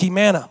stinky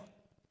manna.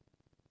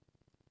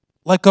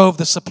 Let go of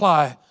the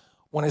supply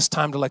when it's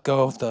time to let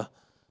go of the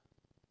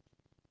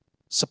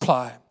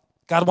supply.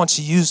 God wants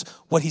you to use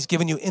what he's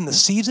given you in the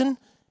season,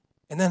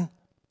 and then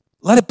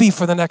let it be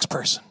for the next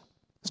person.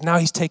 Because now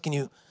he's taking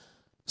you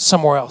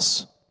somewhere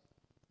else.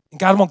 And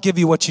God won't give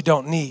you what you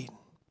don't need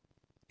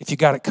if you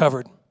got it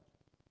covered.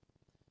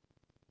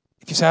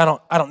 If you say,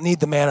 I don't need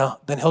the manna,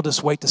 then he'll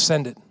just wait to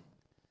send it.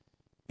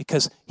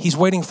 Because he's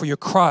waiting for your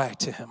cry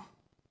to him,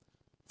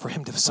 for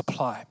him to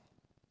supply.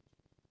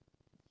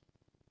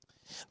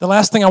 The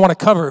last thing I want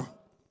to cover,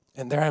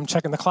 and there I'm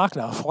checking the clock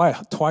now. Why?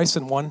 Twice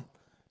in one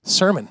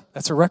sermon.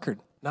 That's a record.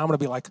 Now I'm going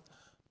to be like,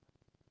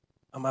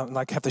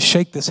 have to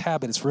shake this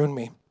habit. It's ruined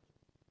me.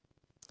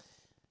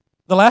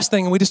 The last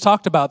thing, and we just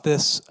talked about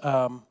this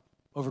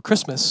over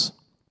Christmas.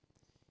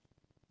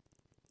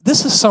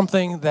 This is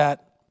something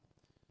that,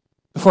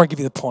 before I give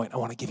you the point, I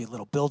want to give you a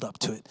little build up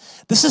to it.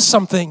 This is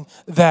something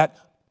that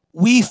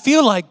we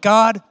feel like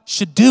God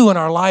should do in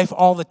our life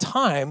all the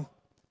time,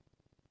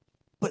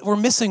 but we're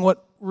missing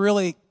what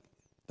really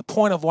the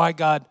point of why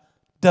God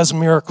does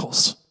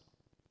miracles.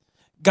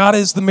 God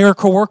is the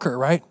miracle worker,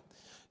 right?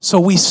 So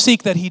we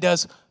seek that he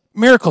does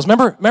miracles.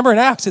 Remember in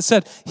Acts it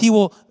said he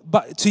will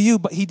to you,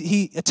 but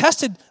he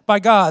attested by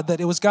God that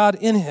it was God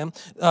in him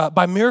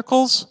by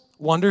miracles,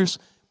 wonders,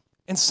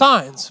 and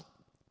signs.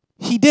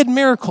 He did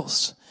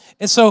miracles.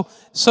 And so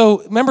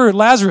remember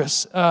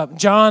Lazarus,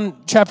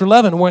 John chapter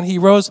 11, when he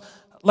rose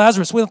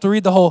Lazarus. We don't have to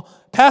read the whole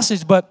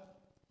passage, but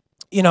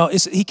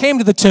he came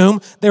to the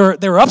tomb. They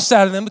were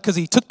upset at him because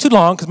he took too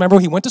long. Because remember,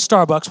 he went to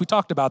Starbucks. We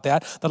talked about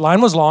that. The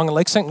line was long in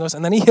Lake St. Louis,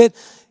 and then he hit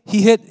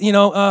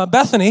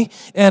Bethany,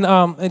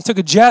 and he took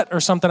a jet or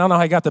something. I don't know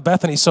how he got to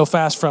Bethany so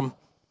fast from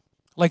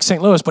like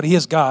St. Louis, but he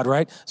is God,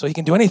 right? So he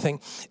can do anything.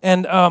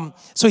 And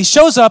so he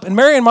shows up, and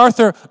Mary and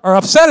Martha are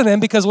upset at him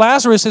because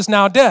Lazarus is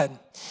now dead.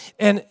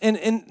 And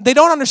they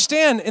don't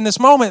understand in this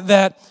moment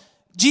that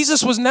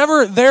Jesus was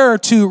never there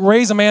to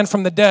raise a man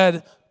from the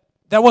dead.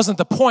 That wasn't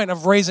the point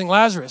of raising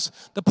Lazarus.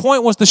 The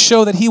point was to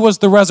show that he was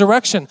the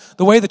resurrection,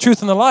 the way, the truth,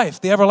 and the life,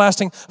 the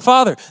everlasting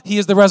Father. He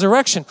is the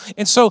resurrection.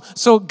 And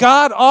so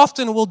God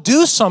often will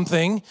do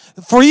something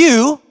for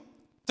you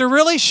to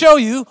really show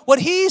you what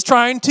he's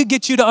trying to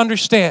get you to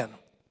understand.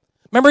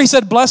 Remember he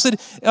said, blessed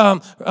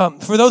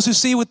for those who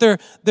see with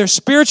their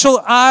spiritual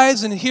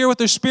eyes and hear with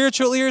their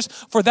spiritual ears,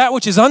 for that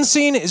which is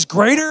unseen is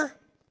greater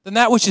than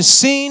that which is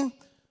seen.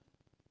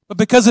 But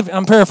because of,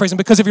 I'm paraphrasing,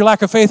 because of your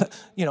lack of faith,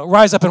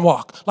 rise up and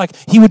walk. Like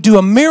he would do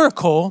a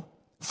miracle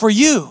for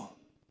you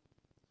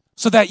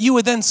so that you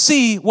would then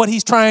see what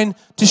he's trying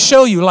to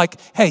show you. Like,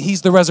 hey,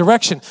 he's the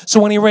resurrection. So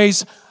when he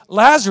raised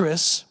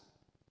Lazarus,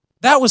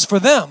 that was for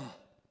them.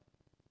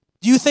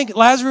 Do you think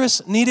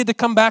Lazarus needed to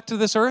come back to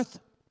this earth?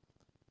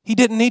 He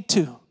didn't need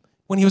to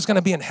when he was going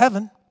to be in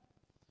heaven.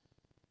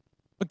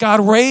 But God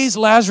raised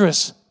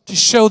Lazarus to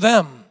show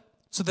them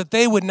so that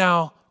they would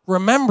now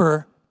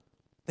remember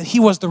that he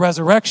was the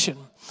resurrection.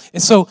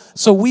 And so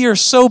we are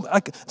so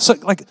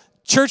like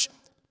church,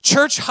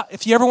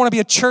 if you ever want to be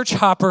a church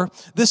hopper,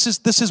 this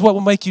is what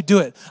will make you do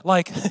it.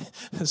 Like,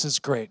 this is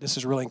great. This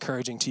is really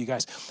encouraging to you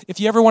guys. If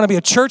you ever want to be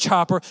a church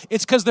hopper,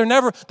 it's because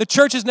the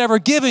church has never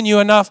given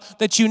you enough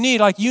that you need.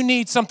 Like, you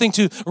need something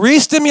to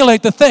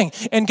re-stimulate the thing.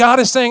 And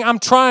God is saying, I'm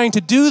trying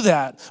to do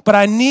that, but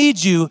I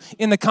need you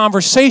in the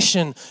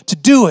conversation to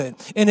do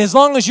it. And as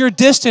long as you're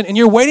distant and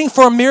you're waiting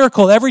for a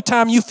miracle every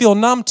time you feel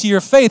numb to your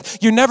faith,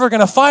 you're never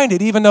going to find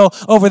it, even though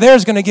over there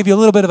is going to give you a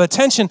little bit of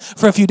attention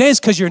for a few days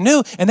because you're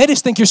new and they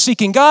just think you're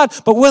seeking God.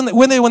 But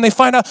when they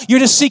find out you're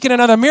just seeking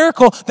another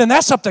miracle, then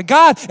that's up to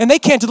God, and they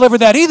can't deliver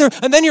that either.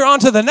 And then you're on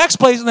to the next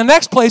place and the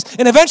next place,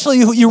 and eventually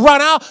you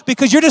run out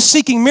because you're just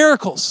seeking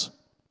miracles.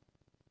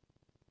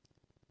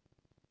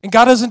 And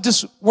God doesn't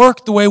just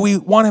work the way we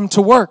want him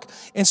to work.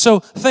 And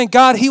so thank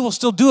God he will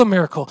still do a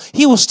miracle.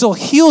 He will still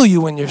heal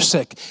you when you're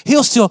sick.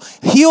 He'll still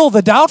heal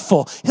the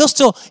doubtful. He'll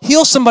still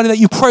heal somebody that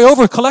you pray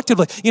over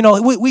collectively.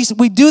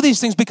 We do these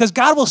things because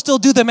God will still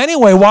do them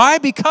anyway. Why?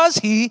 Because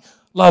he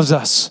loves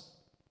us.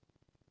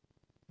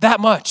 That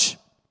much.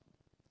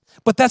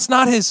 But that's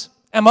not his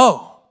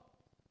MO.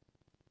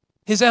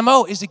 His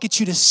MO is to get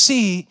you to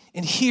see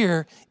and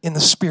hear in the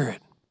Spirit.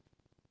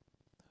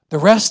 The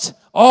rest,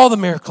 all the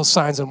miracles,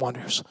 signs, and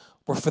wonders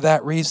were for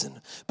that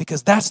reason.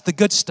 Because that's the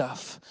good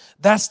stuff.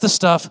 That's the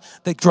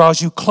stuff that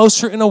draws you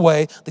closer in a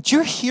way that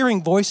you're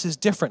hearing voices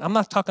different. I'm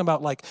not talking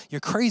about like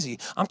you're crazy.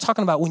 I'm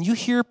talking about when you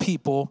hear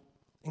people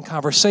in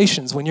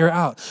conversations, when you're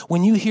out,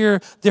 when you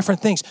hear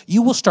different things,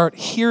 you will start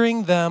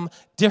hearing them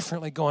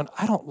differently, going,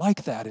 I don't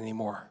like that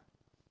anymore.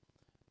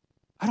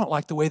 I don't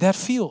like the way that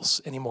feels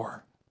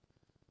anymore.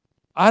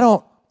 I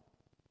don't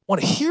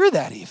want to hear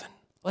that even.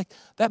 Like,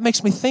 that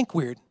makes me think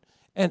weird.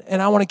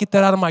 And I want to get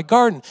that out of my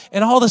garden.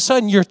 And all of a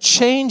sudden, you're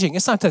changing.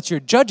 It's not that you're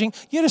judging.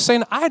 You're just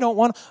saying, I don't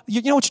want, you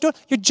know what you're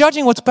doing? You're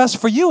judging what's best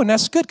for you, and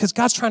that's good because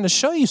God's trying to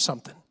show you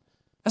something.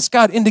 That's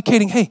God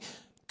indicating, hey,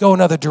 go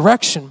another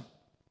direction.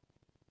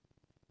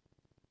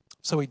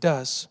 So he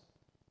does.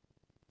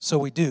 So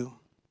we do.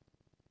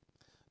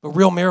 But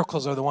real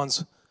miracles are the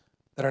ones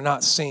that are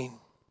not seen.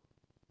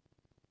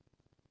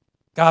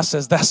 God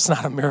says, that's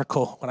not a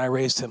miracle when I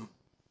raised him.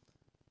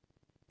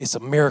 It's a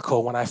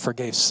miracle when I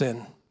forgave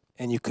sin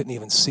and you couldn't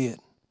even see it.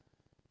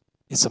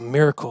 It's a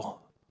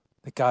miracle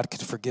that God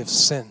could forgive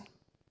sin,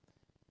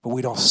 but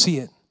we don't see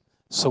it,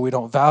 so we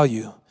don't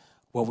value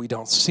what we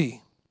don't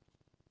see.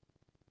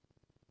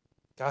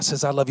 God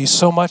says, I love you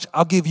so much,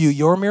 I'll give you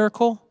your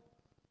miracle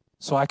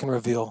so I can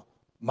reveal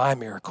my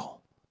miracle,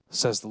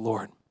 says the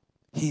Lord.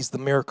 He's the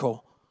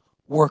miracle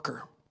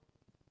worker.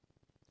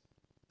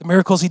 The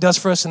miracles he does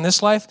for us in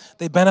this life,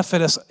 they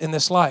benefit us in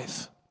this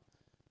life.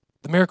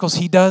 The miracles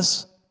he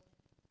does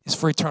is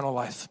for eternal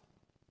life.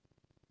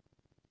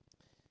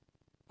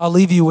 I'll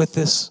leave you with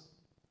this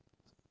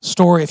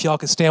story, if y'all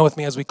could stand with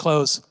me as we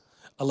close.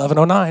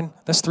 11:09,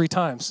 that's 3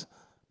 times.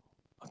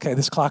 Okay,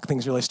 this clock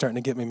thing's really starting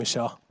to get me,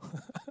 Michelle.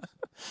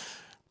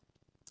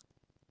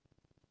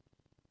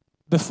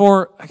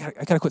 Before, I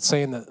gotta quit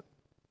saying the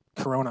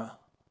Corona.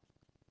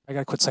 I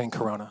gotta quit saying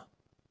Corona.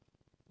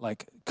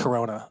 Like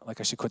Corona, like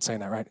I should quit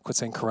saying that, right? Quit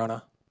saying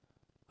Corona.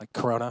 Like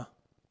Corona,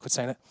 quit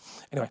saying it.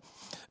 Anyway,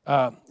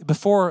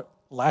 before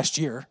last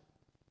year,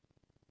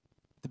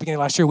 the beginning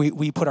of last year,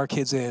 we put our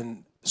kids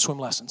in swim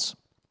lessons.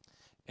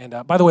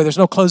 And by the way, there's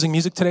no closing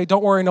music today.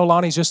 Don't worry,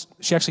 Nolani's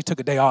she actually took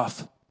a day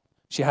off.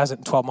 She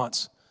hasn't in 12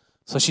 months.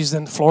 So she's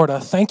in Florida.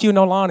 Thank you,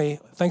 Nolani.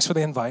 Thanks for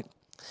the invite.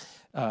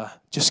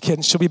 Just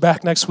kidding. She'll be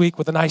back next week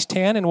with a nice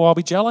tan, and we'll all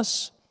be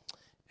jealous.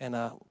 And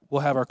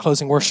we'll have our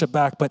closing worship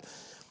back. But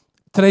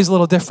today's a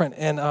little different,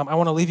 and I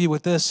want to leave you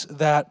with this,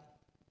 that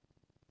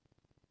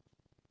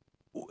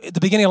at the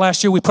beginning of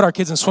last year, we put our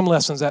kids in swim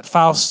lessons at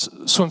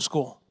Faust Swim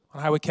School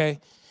on Highway K,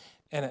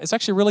 and it's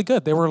actually really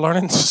good. They were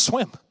learning to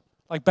swim.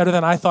 like better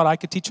than I thought I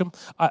could teach them.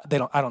 I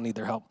don't need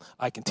their help.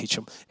 I can teach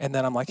them. And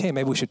then I'm like, hey,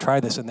 maybe we should try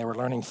this. And they were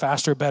learning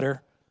faster,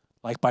 better,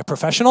 like by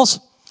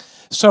professionals.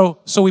 So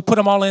we put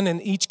them all in, and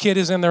each kid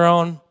is in their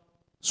own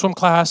swim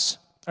class.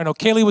 I know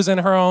Kaylee was in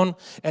her own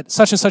at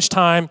such and such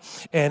time,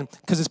 and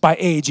because it's by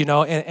age,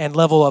 and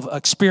level of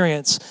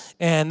experience.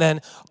 And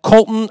then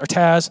Colton or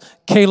Taz,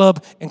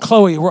 Caleb, and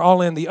Chloe were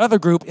all in the other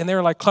group, and they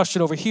were like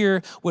clustered over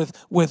here with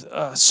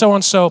so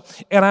and so.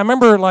 And I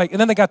remember and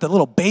then they got the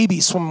little baby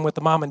swimming with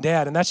the mom and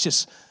dad, and that's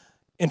just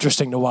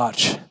interesting to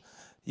watch.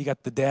 You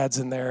got the dads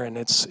in there, and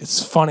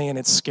it's funny and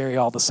it's scary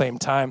all at the same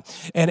time.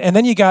 And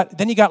then you got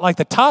like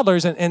the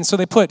toddlers, and so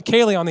they put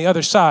Kaylee on the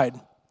other side.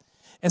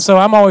 And so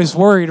I'm always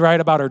worried, right,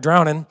 about her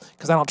drowning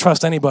because I don't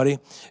trust anybody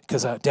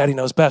because Daddy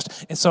knows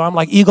best. And so I'm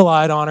like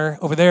eagle-eyed on her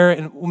over there.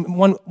 And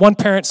one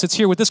parent sits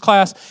here with this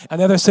class, and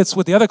the other sits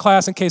with the other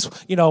class in case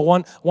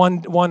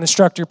one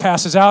instructor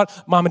passes out.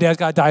 Mom and Dad's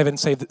got to dive in and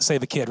save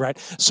the kid, right?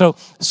 So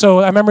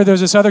I remember there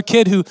was this other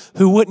kid who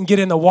wouldn't get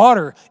in the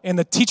water, and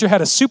the teacher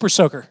had a super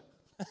soaker.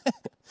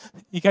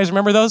 You guys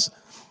remember those?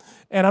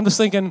 And I'm just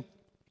thinking,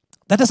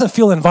 that doesn't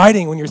feel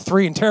inviting when you're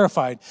 3 and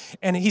terrified.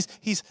 And he's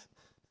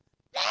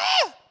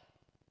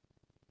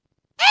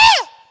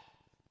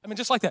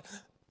just like that.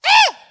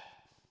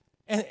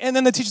 And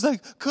then the teacher's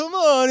like, come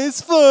on,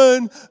 it's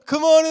fun.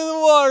 Come on in the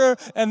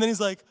water. And then he's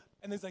like,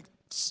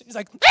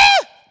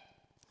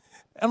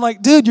 I'm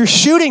like, dude, you're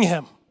shooting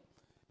him.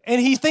 And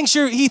he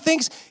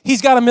thinks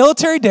he's got a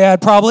military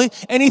dad probably,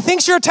 and he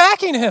thinks you're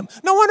attacking him.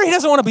 No wonder he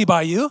doesn't want to be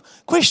by you.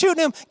 Quit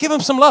shooting him. Give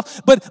him some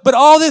love. But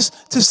all this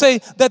to say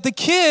that the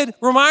kid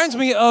reminds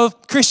me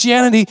of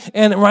Christianity,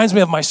 and it reminds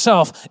me of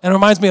myself, and it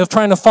reminds me of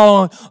trying to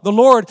follow the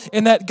Lord,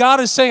 and that God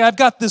is saying, I've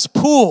got this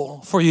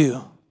pool for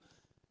you.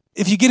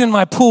 If you get in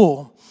my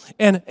pool.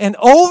 And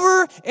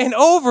over and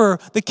over,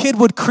 the kid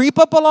would creep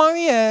up along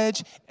the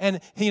edge, and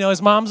his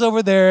mom's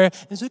over there, and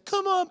he's like,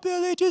 come on,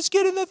 Billy, just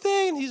get in the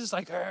thing. And he's just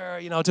like,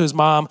 to his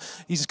mom.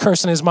 He's just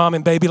cursing his mom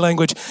in baby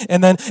language.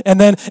 And then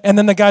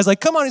the guy's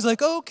like, come on. He's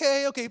like,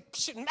 okay.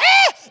 And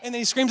then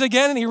he screams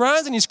again, and he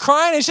runs, and he's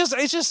crying. It's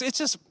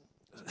just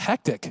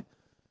hectic.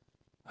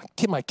 I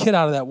get my kid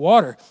out of that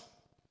water.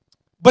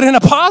 But in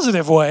a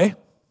positive way,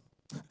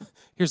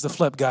 here's the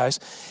flip, guys,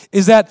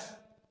 is that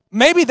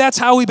maybe that's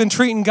how we've been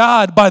treating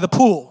God by the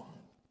pool.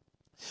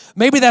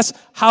 Maybe that's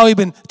how we've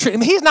been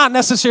treating him. He's not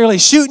necessarily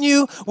shooting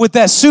you with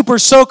that super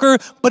soaker,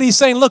 but he's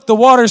saying, look, the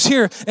water's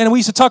here. And we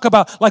used to talk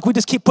about, we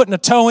just keep putting a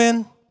toe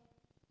in.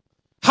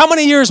 How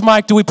many years,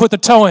 Mike, do we put the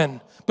toe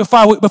in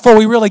before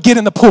we really get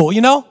in the pool,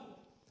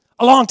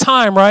 A long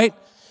time, right?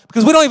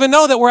 Because we don't even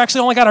know that we're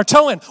actually only got our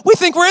toe in. We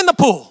think we're in the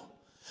pool.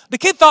 The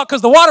kid thought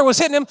because the water was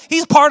hitting him,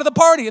 he's part of the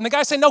party. And the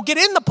guy said, no, get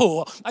in the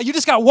pool. You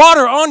just got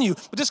water on you.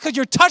 But just because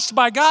you're touched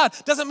by God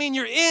doesn't mean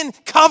you're in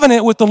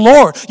covenant with the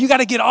Lord. You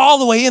got to get all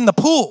the way in the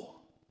pool.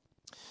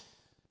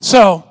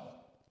 So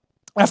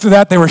after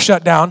that, they were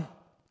shut down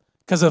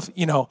because of,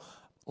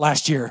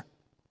 last year.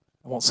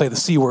 I won't say the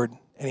C word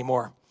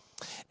anymore.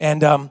 And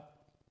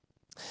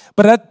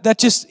but that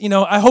just,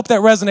 I hope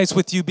that resonates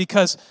with you,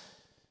 because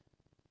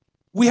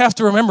we have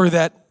to remember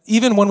that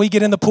even when we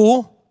get in the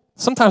pool,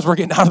 sometimes we're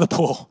getting out of the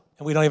pool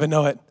and we don't even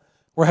know it.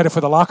 We're headed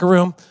for the locker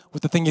room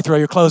with the thing you throw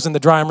your clothes in to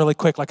dry them really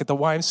quick, like at the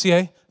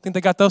YMCA. I think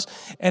they got those.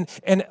 And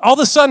all of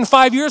a sudden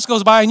 5 years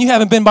goes by and you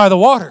haven't been by the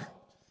water.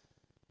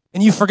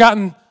 And you've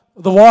forgotten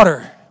the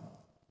water.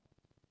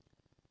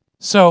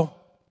 So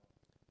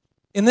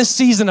in this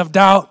season of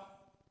doubt,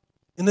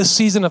 in this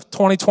season of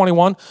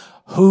 2021,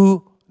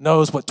 who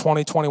knows what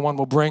 2021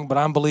 will bring, but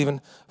I'm believing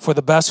for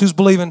the best. Who's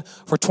believing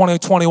for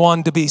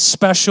 2021 to be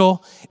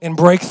special and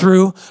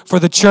breakthrough for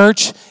the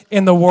church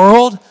in the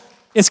world?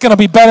 It's going to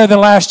be better than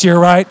last year,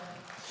 right?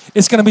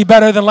 It's going to be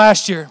better than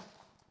last year.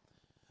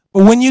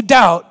 But when you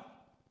doubt,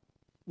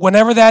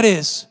 whenever that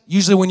is,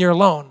 usually when you're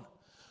alone,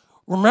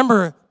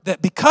 remember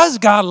that because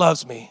God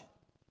loves me,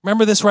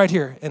 remember this right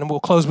here, and we'll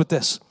close with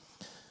this.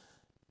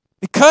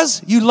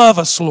 Because you love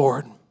us,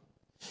 Lord,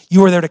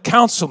 you are there to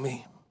counsel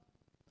me.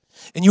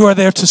 And you are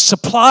there to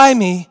supply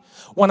me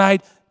when I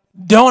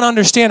don't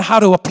understand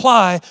how to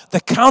apply the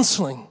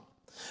counseling.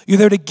 You're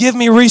there to give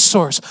me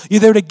resource.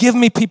 You're there to give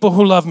me people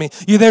who love me.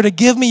 You're there to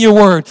give me your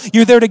word.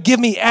 You're there to give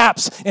me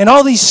apps and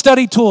all these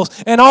study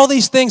tools and all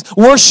these things,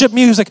 worship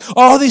music,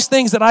 all these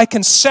things that I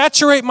can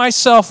saturate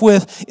myself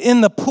with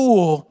in the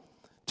pool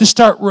to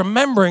start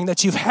remembering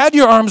that you've had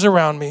your arms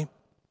around me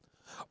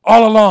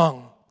all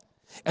along.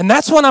 And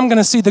that's when I'm going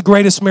to see the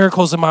greatest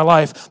miracles in my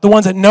life, the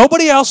ones that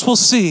nobody else will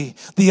see,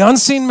 the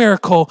unseen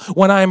miracle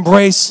when I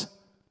embrace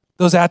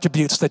those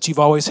attributes that you've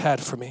always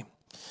had for me.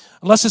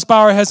 Let's just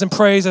bow our heads in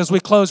praise as we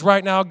close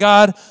right now.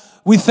 God,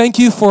 we thank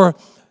you for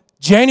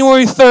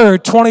January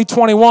 3rd,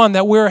 2021,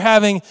 that we're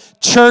having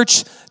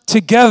church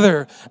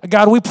together.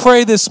 God, we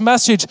pray this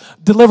message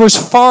delivers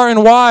far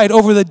and wide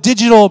over the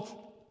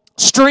digital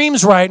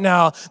streams right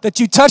now, that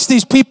you touch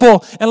these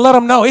people and let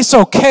them know it's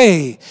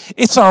okay.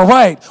 It's all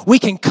right. We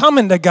can come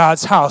into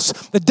God's house.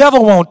 The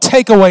devil won't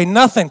take away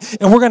nothing.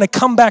 And we're going to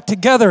come back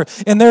together.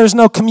 And there is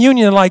no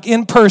communion like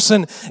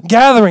in-person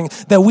gathering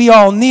that we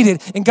all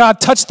needed. And God,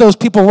 touch those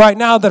people right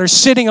now that are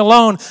sitting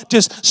alone,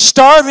 just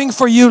starving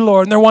for you,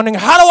 Lord. And they're wondering,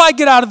 how do I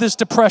get out of this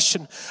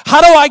depression?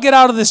 How do I get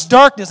out of this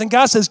darkness? And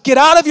God says, get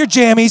out of your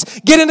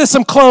jammies, get into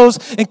some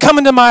clothes, and come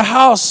into my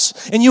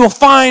house. And you will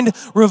find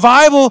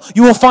revival.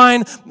 You will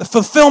find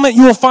fulfillment.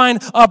 You will find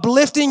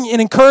uplifting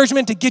and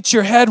encouragement to get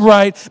your head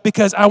right,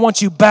 because I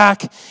want you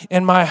back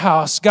in my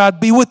house. God,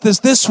 be with us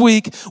this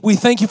week. We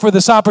thank you for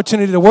this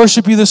opportunity to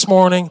worship you this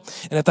morning.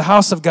 And at the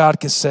house of God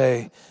could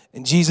say,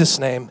 in Jesus'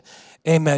 name, amen.